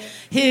friend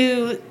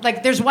who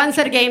like there's one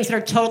set of games that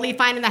are totally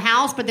fine in the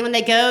house, but then when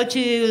they go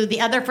to the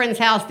other friend's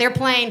house, they're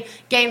playing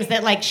games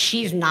that like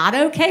she's not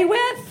okay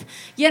with,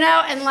 you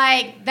know, and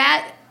like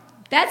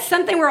that's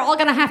something we're all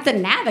going to have to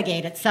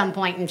navigate at some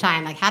point in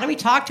time. Like, how do we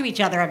talk to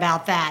each other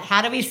about that?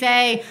 How do we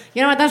say,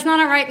 you know what, that's not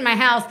all right in my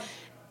house,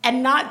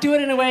 and not do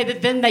it in a way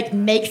that then like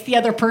makes the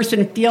other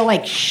person feel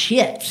like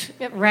shit,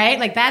 right?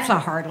 Like, that's a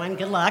hard one.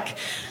 Good luck.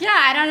 Yeah,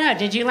 I don't know.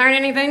 Did you learn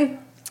anything?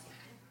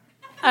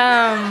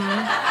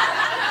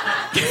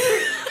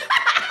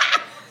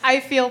 I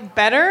feel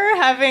better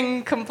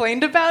having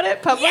complained about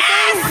it publicly.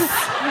 Yes!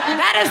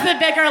 That is the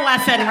bigger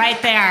lesson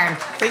right there.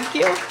 Thank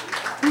you.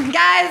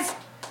 Guys,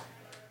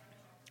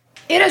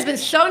 it has been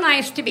so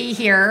nice to be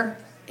here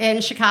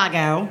in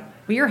Chicago.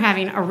 We are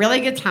having a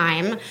really good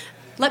time.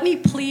 Let me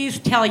please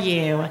tell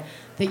you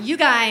that you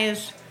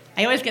guys,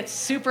 I always get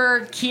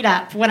super keyed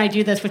up when I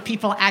do this with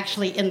people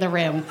actually in the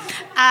room.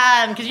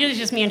 Because usually it's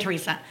just me and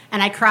Teresa,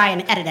 and I cry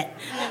and edit it.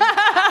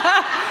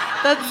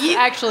 That's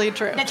actually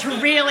true. That's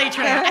really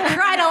true. I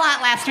cried a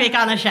lot last week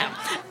on the show.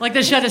 Like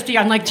the show to Steve,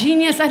 I'm like,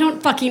 genius, I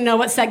don't fucking know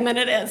what segment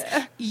it is.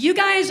 You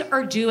guys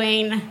are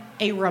doing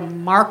a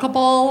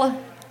remarkable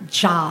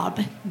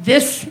job.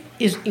 This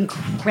is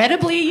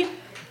incredibly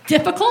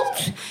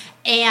difficult,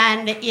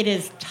 and it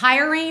is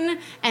tiring,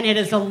 and it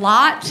is a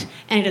lot,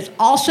 and it is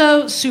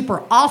also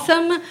super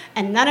awesome,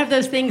 and none of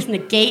those things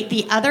negate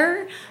the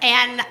other.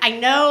 And I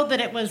know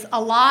that it was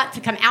a lot to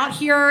come out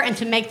here and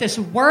to make this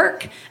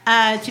work,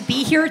 to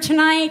be here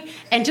tonight,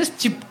 and just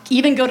to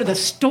even go to the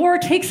store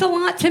takes a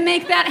lot to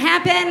make that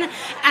happen. And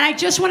I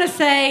just want to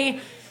say,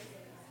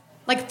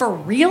 like, for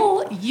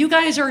real, you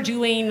guys are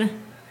doing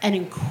an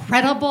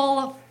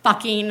incredible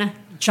fucking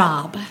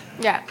job.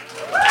 Yeah.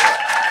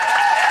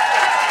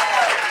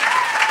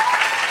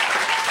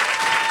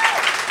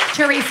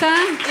 Teresa?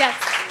 Yes.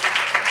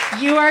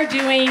 You are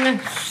doing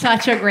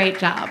such a great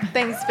job.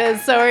 Thanks,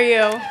 Biz. So are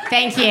you.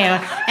 Thank you.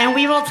 And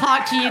we will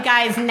talk to you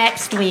guys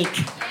next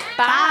week.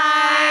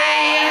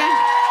 Bye.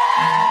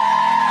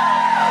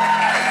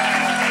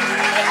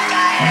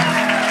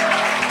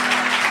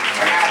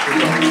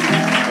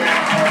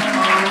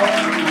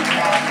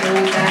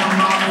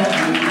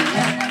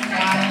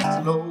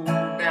 Slow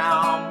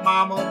down,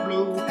 mama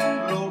blue.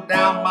 Slow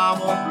down,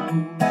 mama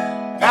blue.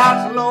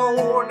 Got to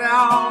low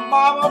down,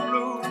 mama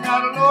blues. Got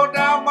to low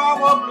down,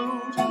 mama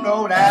blues. You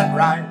know that's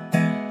right.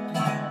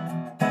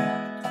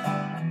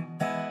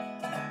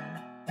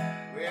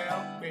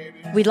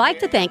 We'd like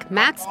to thank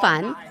Max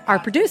Fun, our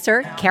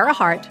producer, Kara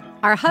Hart,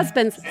 our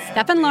husbands,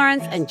 Stephen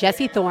Lawrence and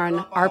Jesse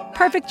Thorne, our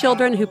perfect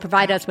children who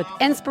provide us with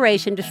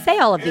inspiration to say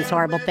all of these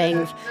horrible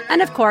things,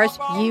 and of course,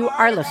 you,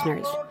 our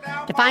listeners.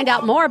 To find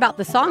out more about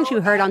the songs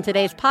you heard on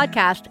today's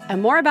podcast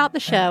and more about the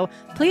show,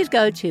 please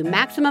go to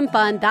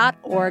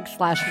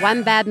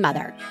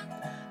MaximumFun.org/OneBadMother.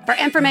 For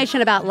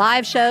information about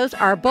live shows,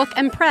 our book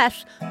and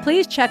press,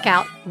 please check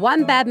out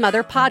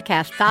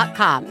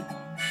OneBadMotherPodcast.com.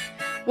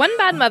 One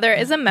Bad Mother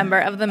is a member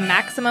of the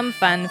Maximum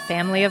Fun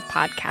family of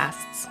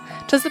podcasts.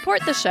 To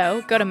support the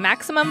show, go to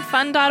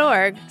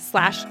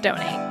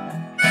MaximumFun.org/donate.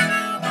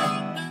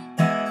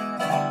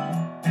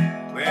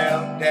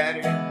 Well,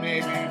 daddy,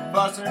 baby,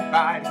 fussing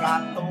by,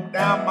 got low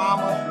down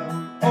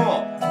mama blue.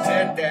 Oh,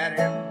 said daddy,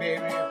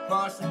 baby,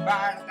 fussing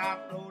by, got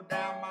low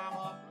down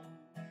mama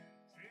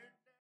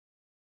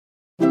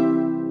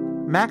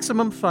blue.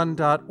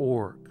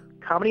 MaximumFun.org.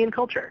 Comedy and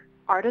culture.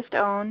 Artist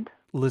owned.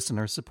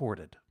 Listener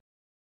supported.